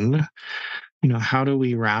put in, how do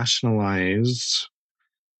we rationalize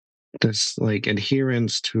this like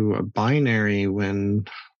adherence to a binary when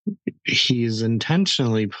he's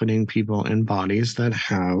intentionally putting people in bodies that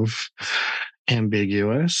have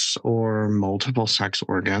ambiguous or multiple sex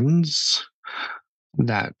organs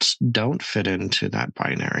that don't fit into that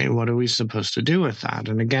binary? What are we supposed to do with that?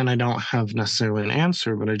 And again, I don't have necessarily an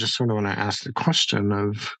answer, but I just sort of want to ask the question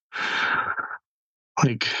of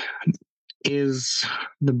like, is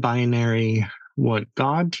the binary what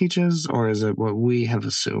God teaches, or is it what we have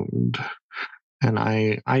assumed? And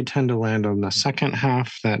I tend to land on the second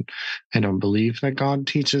half, that I don't believe that God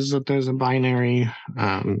teaches that there's a binary.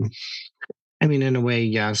 In a way,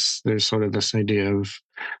 yes, there's sort of this idea of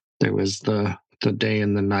there was the day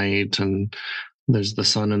and the night, and there's the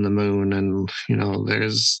sun and the moon, and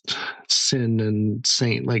there's sin and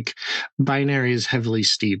saint. Like, binary is heavily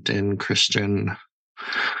steeped in Christian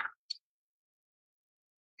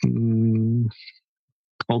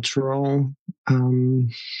cultural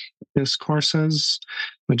discourses,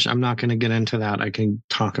 which I'm not going to get into that. I can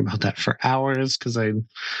talk about that for hours because I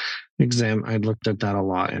looked at that a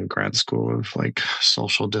lot in grad school, of like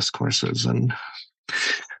social discourses,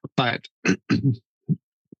 but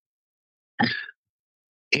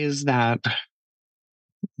is that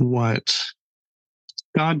what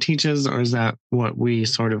God teaches, or is that what we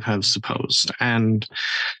sort of have supposed? And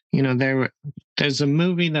there's a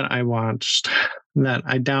movie that I watched that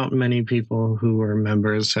I doubt many people who were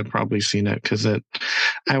members have probably seen it, because I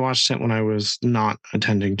watched it when I was not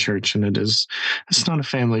attending church, and it's not a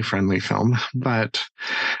family friendly film, but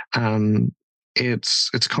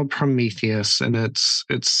it's called Prometheus, and it's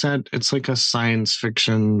like a science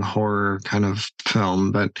fiction horror kind of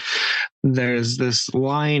film, but there's this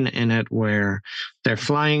line in it where they're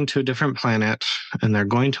flying to a different planet and they're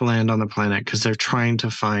going to land on the planet because they're trying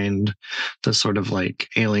to find the sort of like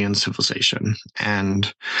alien civilization.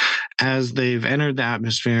 And as they've entered the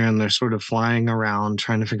atmosphere and they're sort of flying around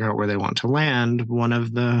trying to figure out where they want to land, one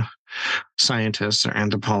of the scientists or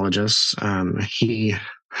anthropologists, he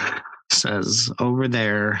says, over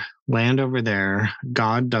there, land over there,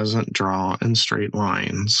 God doesn't draw in straight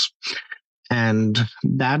lines. And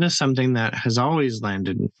that is something that has always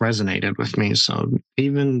resonated with me. So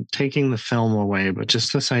even taking the film away, but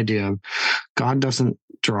just this idea of God doesn't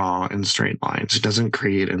draw in straight lines, he doesn't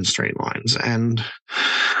create in straight lines. And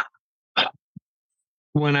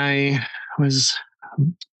when I was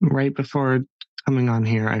right before coming on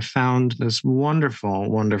here, I found this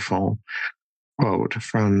wonderful, wonderful quote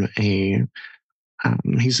from a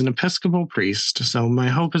He's an Episcopal priest, so my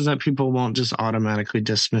hope is that people won't just automatically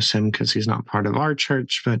dismiss him because he's not part of our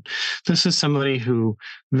church, but this is somebody who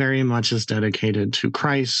very much is dedicated to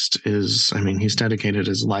Christ, he's dedicated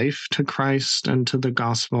his life to Christ and to the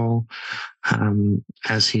gospel,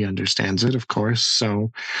 as he understands it, of course.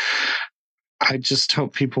 So I just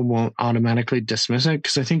hope people won't automatically dismiss it,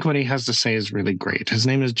 because I think what he has to say is really great. His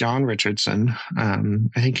name is John Richardson. I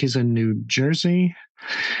think he's in New Jersey.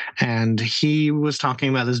 And he was talking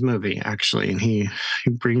about this movie, actually, and he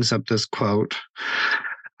brings up this quote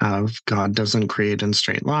of God doesn't create in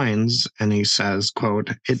straight lines. And he says, quote,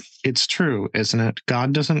 it's true, isn't it?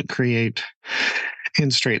 God doesn't create in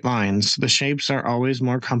straight lines. The shapes are always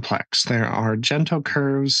more complex. There are gentle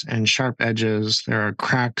curves and sharp edges. There are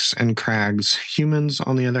cracks and crags. Humans,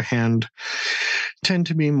 on the other hand, tend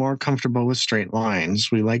to be more comfortable with straight lines.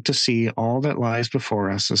 We like to see all that lies before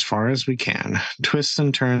us as far as we can. Twists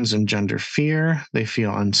and turns engender fear. They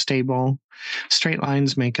feel unstable. Straight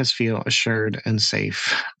lines make us feel assured and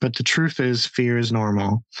safe. But the truth is, fear is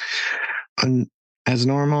normal. As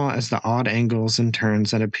normal as the odd angles and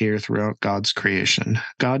turns that appear throughout God's creation.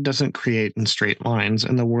 God doesn't create in straight lines,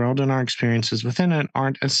 and the world and our experiences within it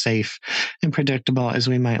aren't as safe and predictable as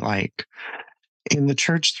we might like. In the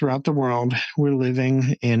church throughout the world, we're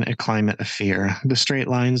living in a climate of fear. The straight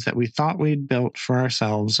lines that we thought we'd built for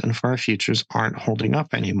ourselves and for our futures aren't holding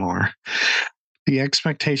up anymore. The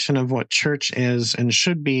expectation of what church is and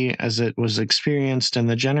should be as it was experienced in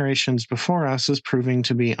the generations before us is proving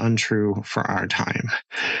to be untrue for our time.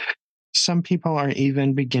 Some people are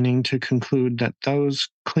even beginning to conclude that those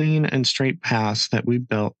clean and straight paths that we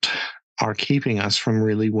built are keeping us from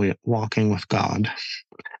really walking with God.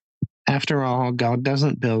 After all, God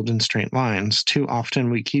doesn't build in straight lines. Too often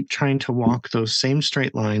we keep trying to walk those same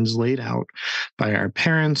straight lines laid out by our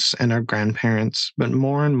parents and our grandparents, but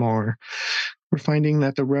more and more, we're finding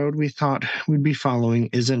that the road we thought we'd be following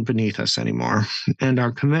isn't beneath us anymore, and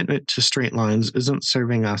our commitment to straight lines isn't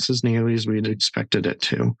serving us as nearly as we'd expected it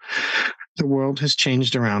to. The world has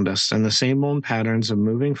changed around us, and the same old patterns of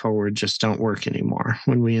moving forward just don't work anymore.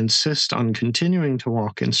 When we insist on continuing to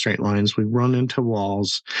walk in straight lines, we run into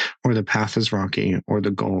walls, or the path is rocky, or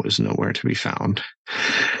the goal is nowhere to be found.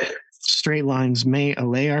 Straight lines may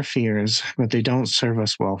allay our fears, but they don't serve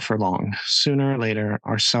us well for long. Sooner or later,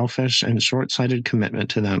 our selfish and short-sighted commitment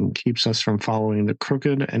to them keeps us from following the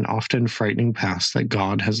crooked and often frightening paths that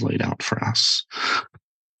God has laid out for us.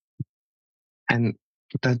 And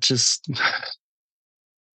I just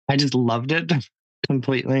loved it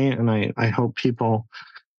completely. And I hope people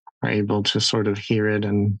are able to sort of hear it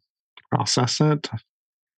and process it,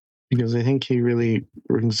 because I think he really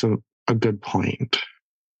brings a good point.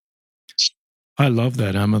 I love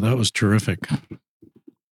that, Emma. That was terrific.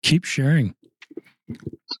 Keep sharing.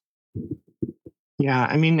 Yeah,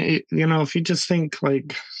 I mean, if you just think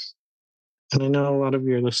like, and I know a lot of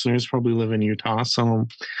your listeners probably live in Utah, so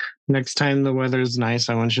next time the weather's nice,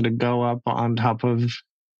 I want you to go up on top of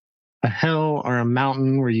a hill or a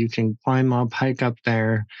mountain where you can climb up, hike up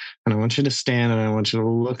there, and I want you to stand and I want you to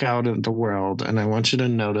look out at the world, and I want you to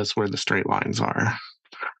notice where the straight lines are.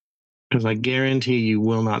 Because I guarantee you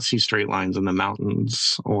will not see straight lines in the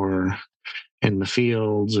mountains or in the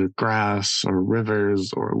fields or grass or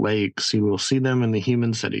rivers or lakes. You will see them in the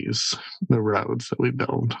human cities, the roads that we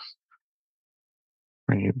build.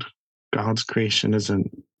 Right? God's creation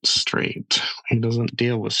isn't straight. He doesn't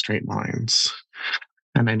deal with straight lines.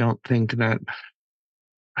 And I think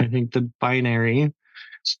the binary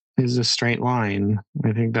is a straight line.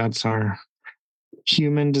 I think that's our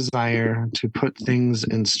human desire to put things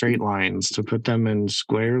in straight lines, to put them in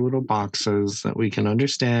square little boxes that we can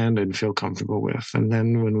understand and feel comfortable with. And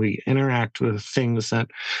then when we interact with things that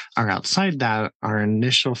are outside that, our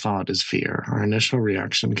initial thought is fear. Our initial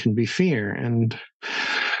reaction can be fear. And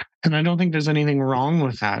I don't think there's anything wrong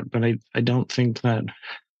with that, but I don't think that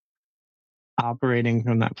operating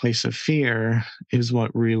from that place of fear is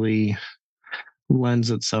what really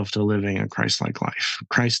lends itself to living a Christ-like life.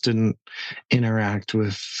 Christ didn't interact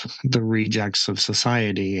with the rejects of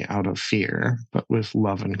society out of fear, but with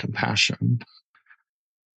love and compassion.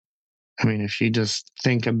 I mean, if you just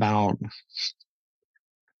think about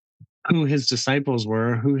who his disciples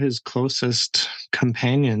were, who his closest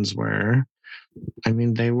companions were, I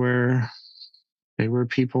mean, they were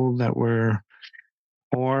people that were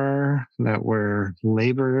poor, that were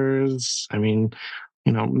laborers. I mean,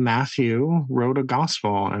 Matthew wrote a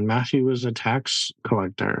gospel, and Matthew was a tax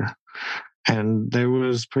collector. And there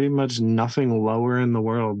was pretty much nothing lower in the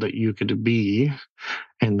world that you could be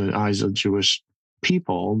in the eyes of Jewish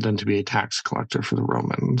people than to be a tax collector for the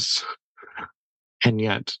Romans. And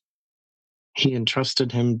yet he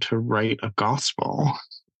entrusted him to write a gospel.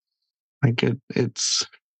 Like it's,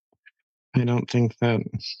 I don't think that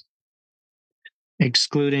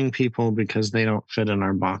excluding people because they don't fit in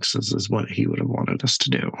our boxes is what he would have wanted us to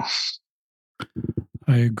do.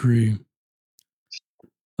 I agree.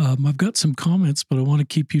 I've got some comments, but I want to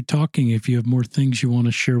keep you talking if you have more things you want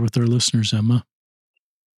to share with our listeners, Emma.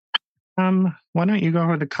 Why don't you go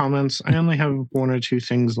over the comments? I only have one or two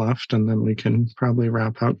things left, and then we can probably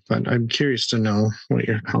wrap up. But I'm curious to know what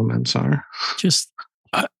your comments are. Just,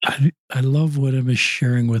 I love what Emma's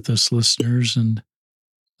sharing with us, listeners, and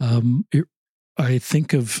I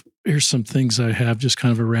think of, here's some things I have, just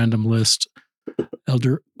kind of a random list.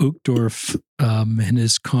 Elder Uchtdorf, in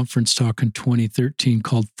his conference talk in 2013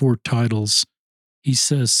 called Four Titles, he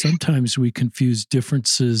says, sometimes we confuse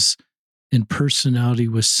differences in personality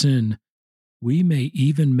with sin. We may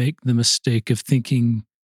even make the mistake of thinking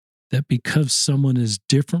that because someone is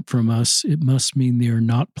different from us, it must mean they are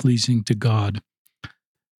not pleasing to God.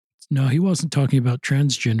 Now, he wasn't talking about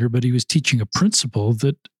transgender, but he was teaching a principle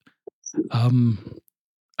that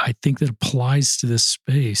I think that applies to this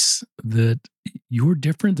space, that you're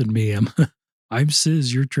different than me. I'm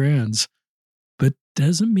cis, you're trans. But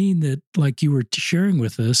doesn't mean that, like you were sharing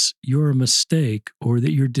with us, you're a mistake or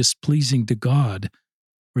that you're displeasing to God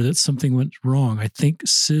or that something went wrong. I think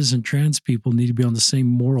cis and trans people need to be on the same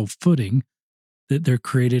moral footing, that they're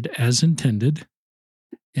created as intended,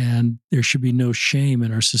 and there should be no shame,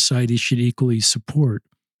 and our society should equally support.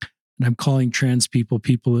 And I'm calling trans people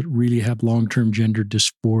people that really have long-term gender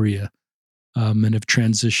dysphoria and have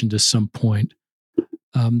transitioned to some point.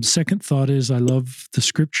 Second thought is, I love the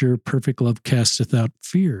scripture, perfect love casteth out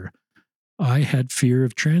fear. I had fear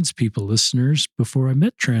of trans people, listeners, before I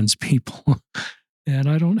met trans people. And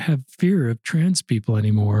I don't have fear of trans people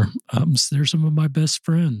anymore. They're some of my best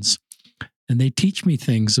friends. And they teach me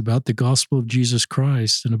things about the gospel of Jesus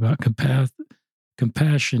Christ and about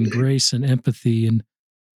compassion, grace, and empathy. And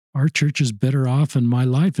our church is better off, and my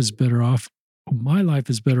life is better off. My life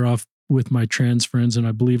is better off with my trans friends, and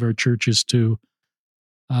I believe our church is too.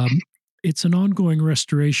 It's an ongoing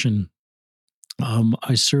restoration.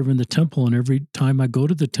 I serve in the temple, and every time I go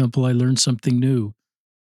to the temple, I learn something new.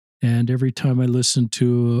 And every time I listen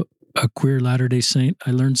to a queer Latter-day Saint,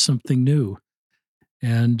 I learn something new.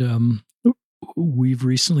 And we've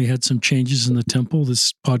recently had some changes in the temple.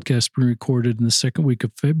 This podcast being recorded in the second week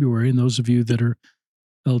of February, and those of you that are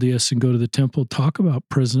LDS and go to the temple talk about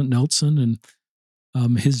President Nelson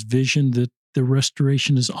and his vision that the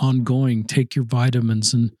restoration is ongoing. Take your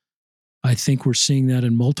vitamins. And I think we're seeing that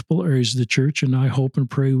in multiple areas of the church. And I hope and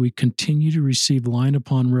pray we continue to receive line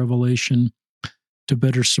upon revelation to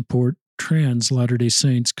better support trans Latter-day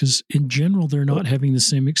Saints, because in general, they're not having the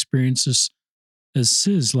same experiences as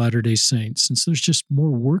cis Latter-day Saints. And so there's just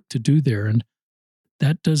more work to do there. And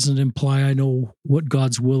that doesn't imply I know what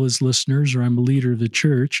God's will is, listeners, or I'm a leader of the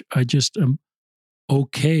church. I just am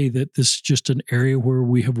okay that this is just an area where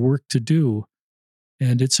we have work to do.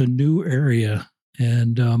 And it's a new area.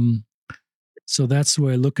 And so that's the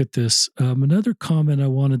way I look at this. Another comment I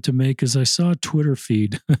wanted to make is I saw a Twitter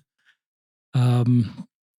feed. And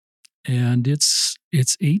it's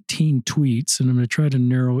 18 tweets, and I'm going to try to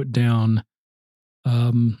narrow it down.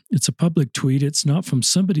 It's a public tweet. It's not from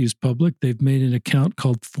somebody who's public. They've made an account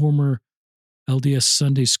called Former LDS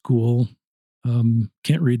Sunday School.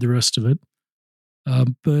 Can't read the rest of it.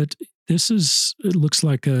 But it looks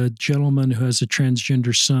like a gentleman who has a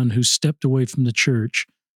transgender son who stepped away from the church.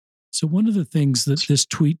 So one of the things that this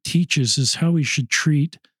tweet teaches is how we should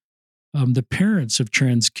treat the parents of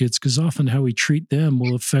trans kids, because often how we treat them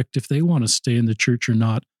will affect if they want to stay in the church or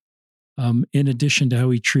not, in addition to how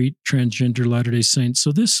we treat transgender Latter-day Saints.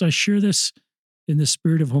 So I share this in the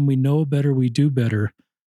spirit of when we know better, we do better.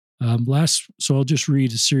 So I'll just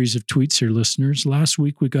read a series of tweets here, listeners. Last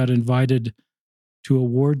week, we got invited to a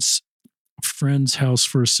Ward's friend's house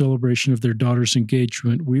for a celebration of their daughter's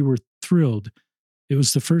engagement. We were thrilled. It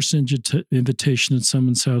was the first invitation that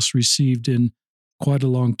Someone's House received in quite a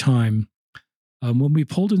long time. When we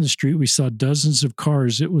pulled in the street, we saw dozens of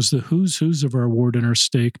cars. It was the who's who's of our ward and our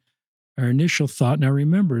stake. Our initial thought, now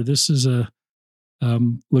remember, this is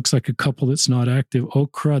looks like a couple that's not active. Oh,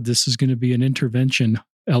 crud, this is going to be an intervention,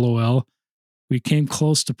 LOL. We came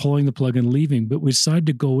close to pulling the plug and leaving, but we decided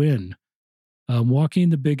to go in. Walking in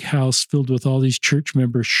the big house filled with all these church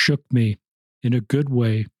members shook me in a good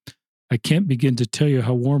way. I can't begin to tell you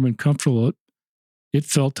how warm and comfortable it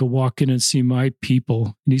felt to walk in and see my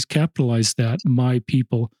people. And he's capitalized that, my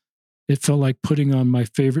people. It felt like putting on my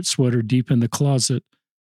favorite sweater deep in the closet.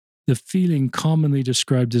 The feeling commonly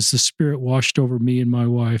described as the Spirit washed over me and my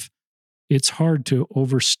wife. It's hard to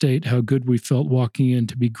overstate how good we felt walking in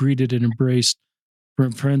to be greeted and embraced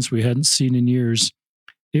from friends we hadn't seen in years.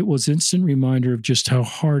 It was an instant reminder of just how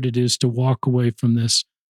hard it is to walk away from this.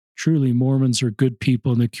 Truly, Mormons are good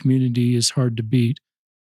people and the community is hard to beat.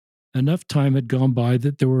 Enough time had gone by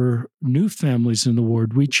that there were new families in the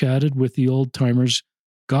ward. We chatted with the old timers,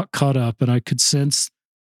 got caught up, and I could sense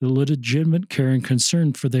the legitimate care and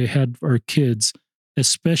concern for they had our kids,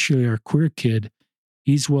 especially our queer kid.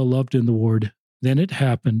 He's well loved in the ward. Then it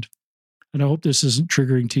happened. And I hope this isn't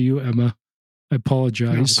triggering to you, Emma. I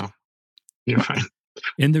apologize. No, you're fine.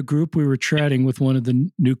 In the group, we were chatting with one of the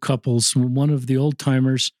new couples. One of the old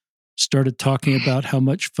timers started talking about how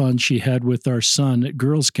much fun she had with our son at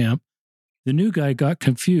girls' camp. The new guy got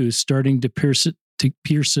confused, starting to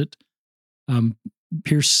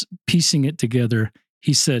piecing it together.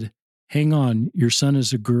 He said, "Hang on, your son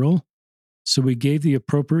is a girl?" So we gave the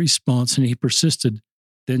appropriate response, and he persisted.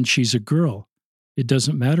 Then she's a girl. It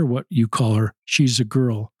doesn't matter what you call her. She's a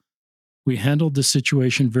girl. We handled the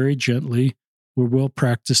situation very gently. We're well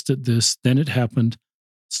practiced at this. Then it happened.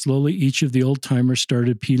 Slowly, each of the old timers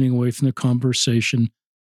started peeling away from the conversation.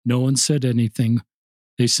 No one said anything.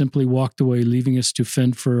 They simply walked away, leaving us to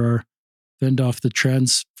fend off the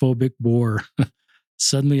transphobic boar.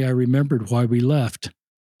 Suddenly, I remembered why we left.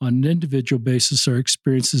 On an individual basis, our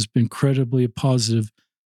experience has been incredibly positive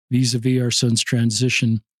vis-a-vis our son's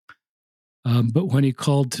transition. But when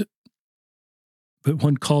called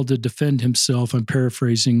to defend himself, I'm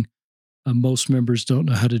paraphrasing, most members don't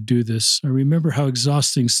know how to do this. I remember how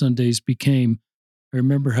exhausting Sundays became. I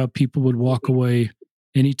remember how people would walk away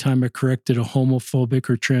anytime I corrected a homophobic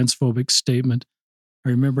or transphobic statement. I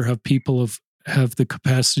remember how people have the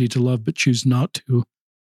capacity to love but choose not to,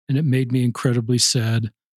 and it made me incredibly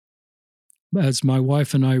sad. As my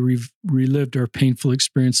wife and I relived our painful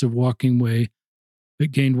experience of walking away,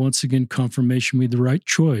 it gained once again confirmation we made the right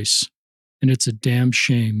choice. And it's a damn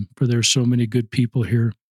shame, for there are so many good people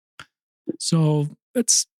here. So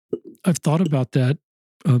I've thought about that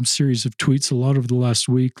series of tweets a lot over the last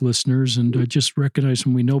week, listeners, and I just recognize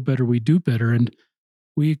when we know better, we do better, and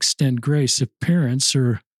we extend grace. If parents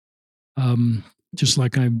are, just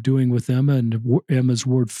like I'm doing with Emma and Emma's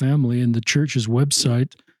Ward family, and the church's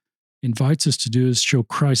website invites us to do is show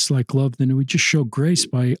Christ-like love, then we just show grace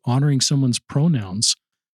by honoring someone's pronouns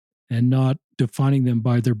and not defining them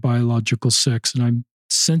by their biological sex. And I'm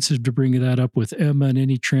sensitive to bringing that up with Emma and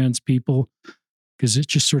any trans people, because it's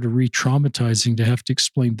just sort of re-traumatizing to have to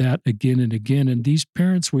explain that again and again. And these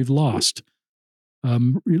parents we've lost, at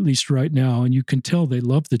least right now, and you can tell they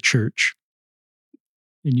love the church.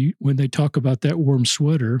 And when they talk about that warm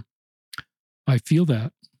sweater, I feel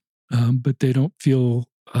that, but they don't feel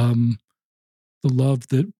the love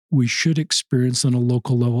that we should experience on a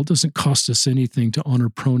local level. It doesn't cost us anything to honor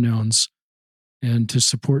pronouns and to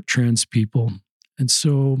support trans people. And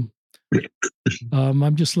so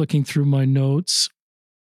I'm just looking through my notes.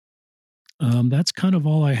 That's kind of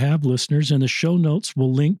all I have, listeners. And the show notes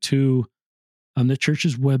will link to the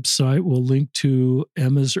church's website. We'll link to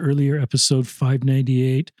Emma's earlier episode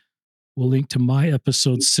 598. We'll link to my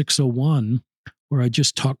episode 601, where I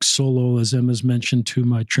just talk solo, as Emma's mentioned, to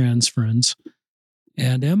my trans friends.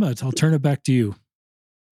 And Emma, I'll turn it back to you.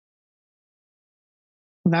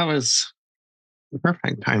 That was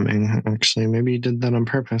perfect timing, actually. Maybe you did that on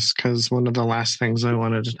purpose, because one of the last things I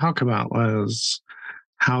wanted to talk about was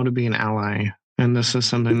how to be an ally. And this is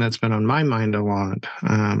something that's been on my mind a lot.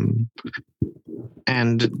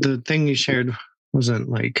 And the thing you shared wasn't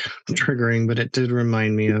like triggering, but it did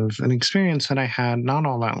remind me of an experience that I had not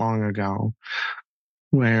all that long ago,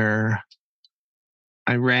 where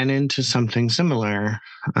I ran into something similar.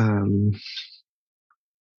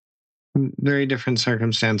 Very different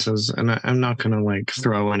circumstances, and I'm not going to like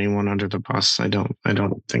throw anyone under the bus. I don't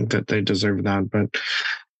think that they deserve that, but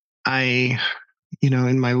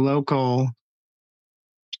in my local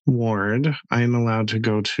ward, I'm allowed to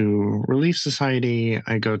go to Relief Society.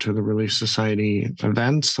 I go to the Relief Society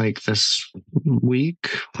events. Like this week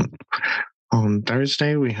on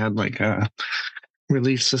Thursday, we had like a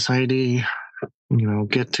Relief Society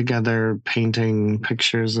get together, painting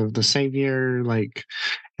pictures of the Savior. Like,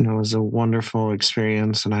 it was a wonderful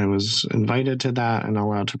experience, and I was invited to that and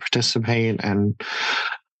allowed to participate, and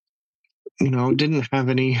didn't have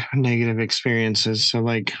any negative experiences. So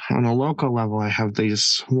like on a local level, I have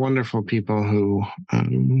these wonderful people who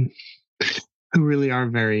really are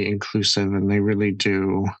very inclusive, and they really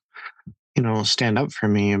do stand up for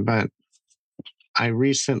me. But I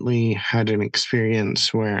recently had an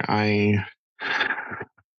experience where I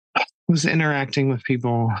was interacting with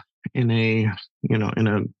people in a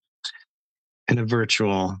in a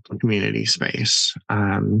virtual community space.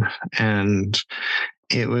 And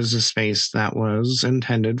it was a space that was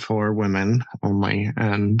intended for women only.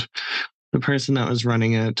 And the person that was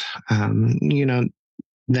running it,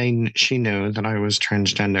 she knew that I was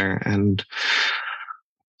transgender, and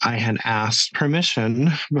I had asked permission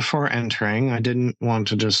before entering. I didn't want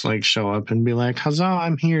to just like show up and be like, huzzah,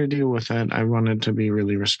 I'm here, deal with it. I wanted to be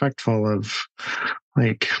really respectful of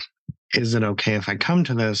like, is it okay if I come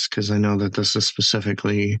to this? Because I know that this is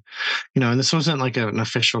specifically, and this wasn't like an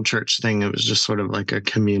official church thing. It was just sort of like a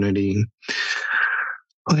community,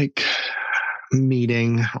 like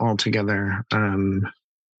meeting all together. And,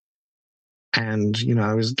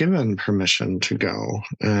 I was given permission to go,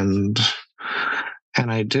 and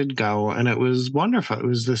I did go, and it was wonderful. It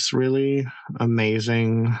was this really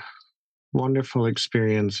amazing, wonderful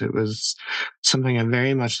experience. It was something I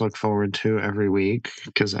very much look forward to every week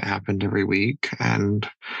because it happened every week. And,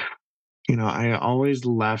 I always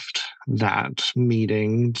left that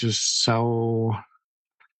meeting just so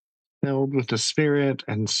filled with the spirit,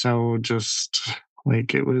 and so just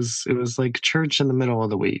like it was like church in the middle of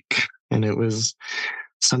the week. And it was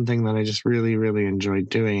something that I just really, really enjoyed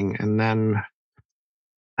doing. And then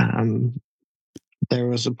um, there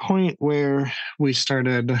was a point where we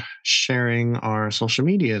started sharing our social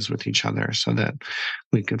medias with each other so that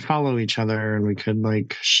we could follow each other and we could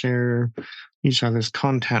like share each other's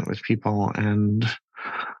content with people. And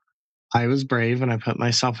I was brave and I put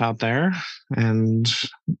myself out there, and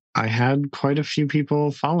I had quite a few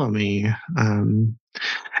people follow me.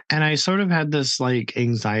 And I sort of had this like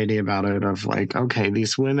anxiety about it of like, okay,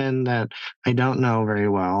 these women that I don't know very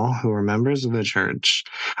well, who are members of the church,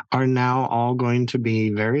 are now all going to be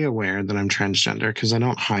very aware that I'm transgender because I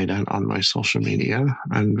don't hide it on my social media.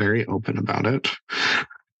 I'm very open about it.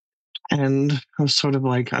 And I was sort of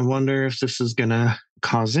like, I wonder if this is going to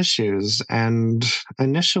cause issues. And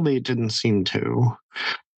initially, it didn't seem to,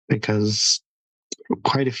 because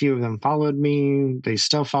quite a few of them followed me. They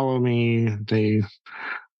still follow me. They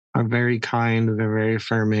are very kind, they're very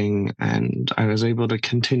affirming, and I was able to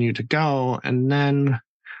continue to go. And then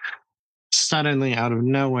suddenly, out of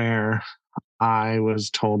nowhere, I was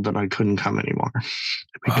told that I couldn't come anymore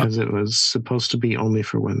because it was supposed to be only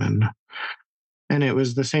for women. And it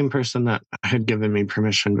was the same person that had given me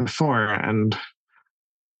permission before. And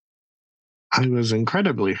I was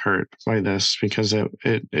incredibly hurt by this because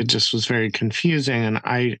it just was very confusing. And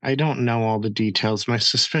I don't know all the details. My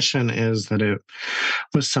suspicion is that it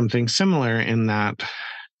was something similar in that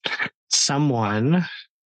someone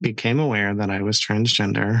became aware that I was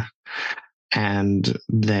transgender and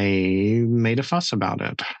they made a fuss about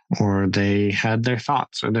it, or they had their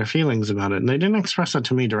thoughts or their feelings about it. And they didn't express it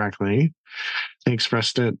to me directly. They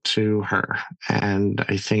expressed it to her. And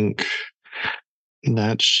I think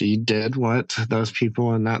that she did what those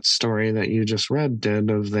people in that story that you just read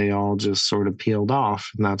did, of they all just sort of peeled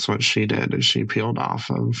off. And that's what she did, is she peeled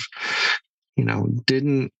off of,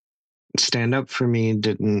 didn't stand up for me,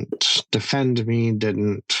 didn't defend me,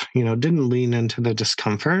 didn't lean into the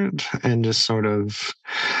discomfort, and just sort of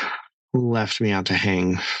left me out to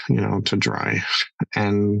hang, to dry.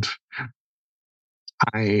 And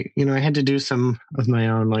I had to do some of my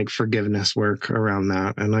own like forgiveness work around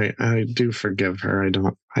that. And I do forgive her.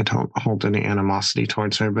 I don't hold any animosity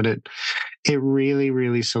towards her, but it really,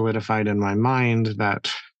 really solidified in my mind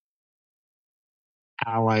that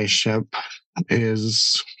allyship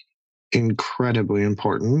is incredibly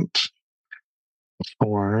important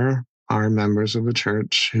for our members of the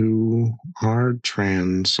church who are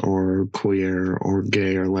trans or queer or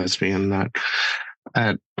gay or lesbian,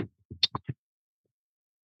 that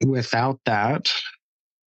without that,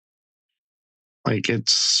 like,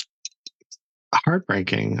 it's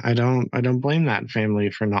heartbreaking. I don't blame that family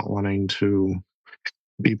for not wanting to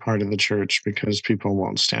be part of the church because people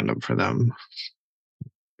won't stand up for them.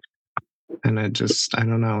 And I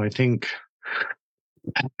don't know. I think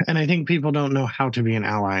people don't know how to be an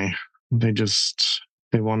ally. They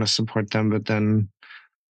want to support them, but then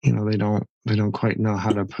they don't quite know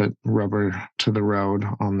how to put rubber to the road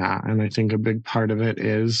on that. And I think a big part of it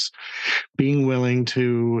is being willing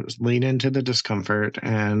to lean into the discomfort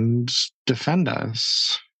and defend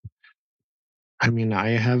us. I mean,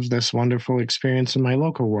 I have this wonderful experience in my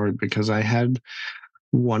local ward because I had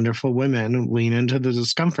wonderful women lean into the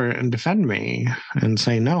discomfort and defend me and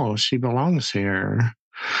say, no, she belongs here.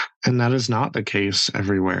 And that is not the case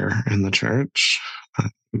everywhere in the church.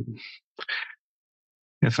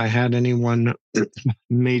 If I had any one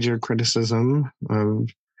major criticism of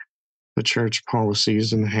the church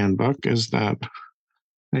policies in the handbook, is that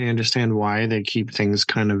I understand why they keep things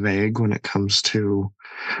kind of vague when it comes to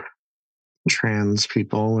trans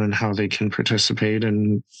people and how they can participate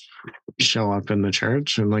and show up in the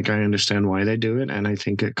church. And like, I understand why they do it. And I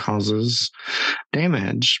think it causes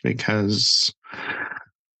damage because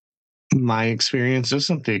my experience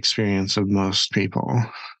isn't the experience of most people.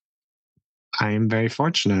 I am very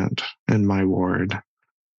fortunate in my ward.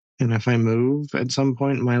 And if I move at some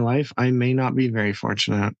point in my life, I may not be very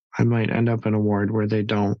fortunate. I might end up in a ward where they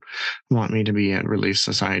don't want me to be at Relief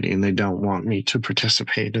Society and they don't want me to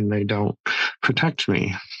participate and they don't protect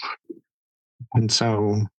me. And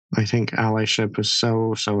so I think allyship is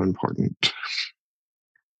so, so important.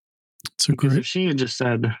 So because if she had just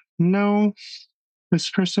said, no,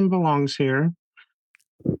 this person belongs here,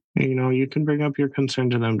 you can bring up your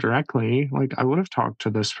concern to them directly. Like, I would have talked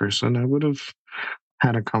to this person. I would have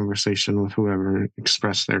had a conversation with whoever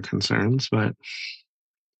expressed their concerns, but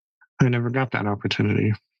I never got that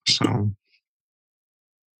opportunity. So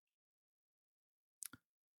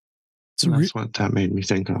that's what that made me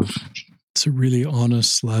think of. It's a really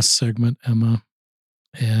honest last segment, Emma.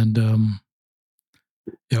 And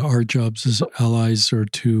our jobs as allies are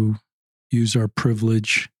to use our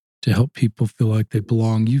privilege to help people feel like they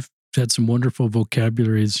belong. You've had some wonderful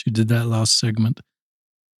vocabularies. You did that last segment.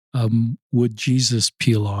 Would Jesus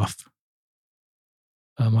peel off?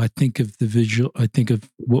 I think of the visual. I think of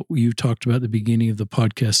what you talked about at the beginning of the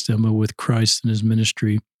podcast, Emma, with Christ and his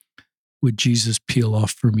ministry. Would Jesus peel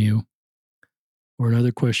off from you? Or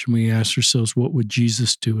another question we ask ourselves, what would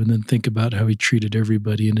Jesus do? And then think about how he treated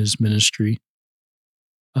everybody in his ministry.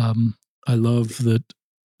 I love that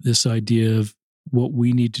this idea of what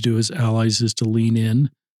we need to do as allies is to lean in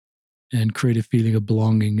and create a feeling of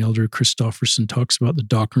belonging. Elder Christofferson talks about the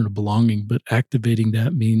doctrine of belonging, but activating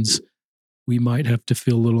that means we might have to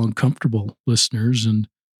feel a little uncomfortable, listeners, and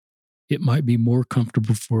it might be more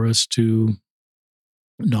comfortable for us to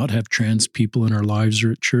not have trans people in our lives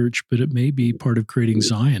or at church, but it may be part of creating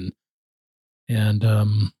Zion and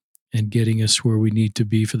getting us where we need to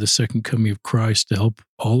be for the second coming of Christ to help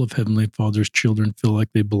all of Heavenly Father's children feel like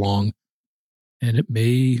they belong. And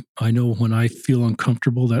I know when I feel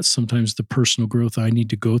uncomfortable, that's sometimes the personal growth I need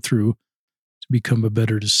to go through to become a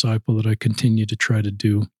better disciple that I continue to try to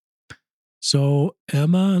do. So,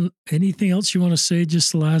 Emma, anything else you want to say?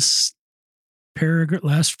 Just the last paragraph,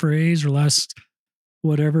 last phrase, or last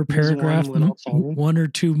whatever paragraph, one or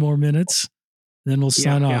two more minutes, then we'll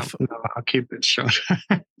sign off. No, I'll keep it short.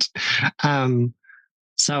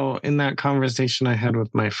 So in that conversation I had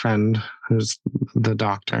with my friend, who's the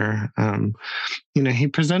doctor, he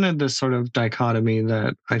presented this sort of dichotomy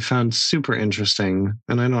that I found super interesting.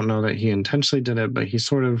 And I don't know that he intentionally did it, but he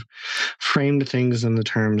sort of framed things in the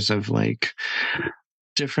terms of like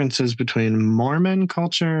differences between Mormon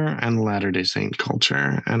culture and Latter-day Saint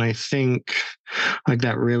culture. And I think like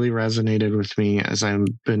that really resonated with me as I've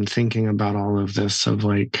been thinking about all of this of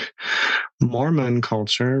like Mormon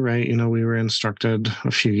culture, right? We were instructed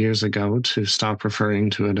a few years ago to stop referring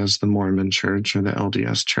to it as the Mormon Church or the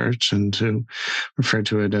LDS Church and to refer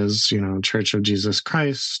to it as, Church of Jesus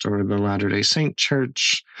Christ or the Latter-day Saint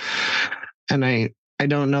Church. And I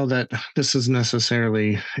don't know that this is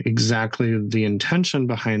necessarily exactly the intention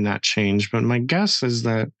behind that change, but my guess is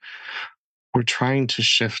that we're trying to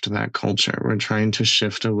shift that culture. We're trying to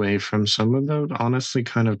shift away from some of the honestly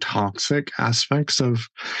kind of toxic aspects of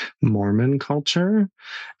Mormon culture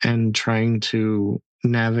and trying to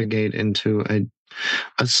navigate into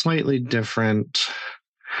a slightly different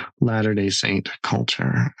Latter-day Saint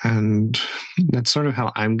culture. And that's sort of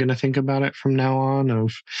how I'm going to think about it from now on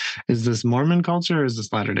of, is this Mormon culture or is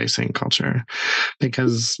this Latter-day Saint culture?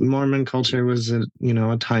 Because Mormon culture was a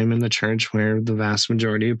time in the church where the vast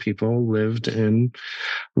majority of people lived in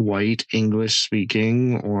white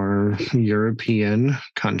English-speaking or European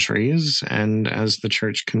countries. And as the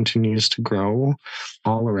church continues to grow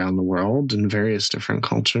all around the world in various different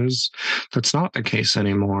cultures, that's not the case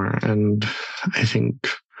anymore. And I think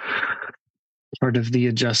part of the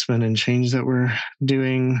adjustment and change that we're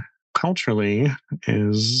doing culturally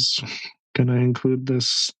is going to include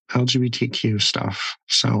this LGBTQ stuff.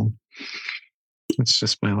 So that's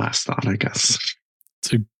just my last thought, I guess.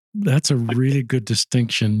 That's a really good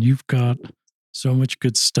distinction. You've got so much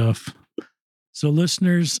good stuff. So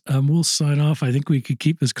listeners, we'll sign off. I think we could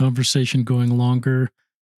keep this conversation going longer.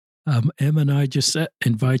 Emma and I just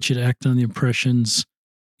invite you to act on the impressions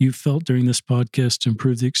you felt during this podcast to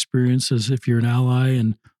improve the experience as if you're an ally.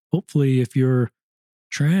 And hopefully if you're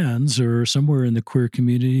trans or somewhere in the queer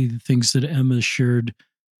community, the things that Emma shared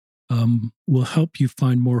will help you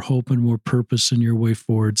find more hope and more purpose in your way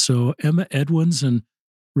forward. So Emma Edwins and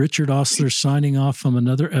Richard Ostler signing off from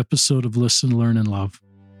another episode of Listen, Learn, and Love.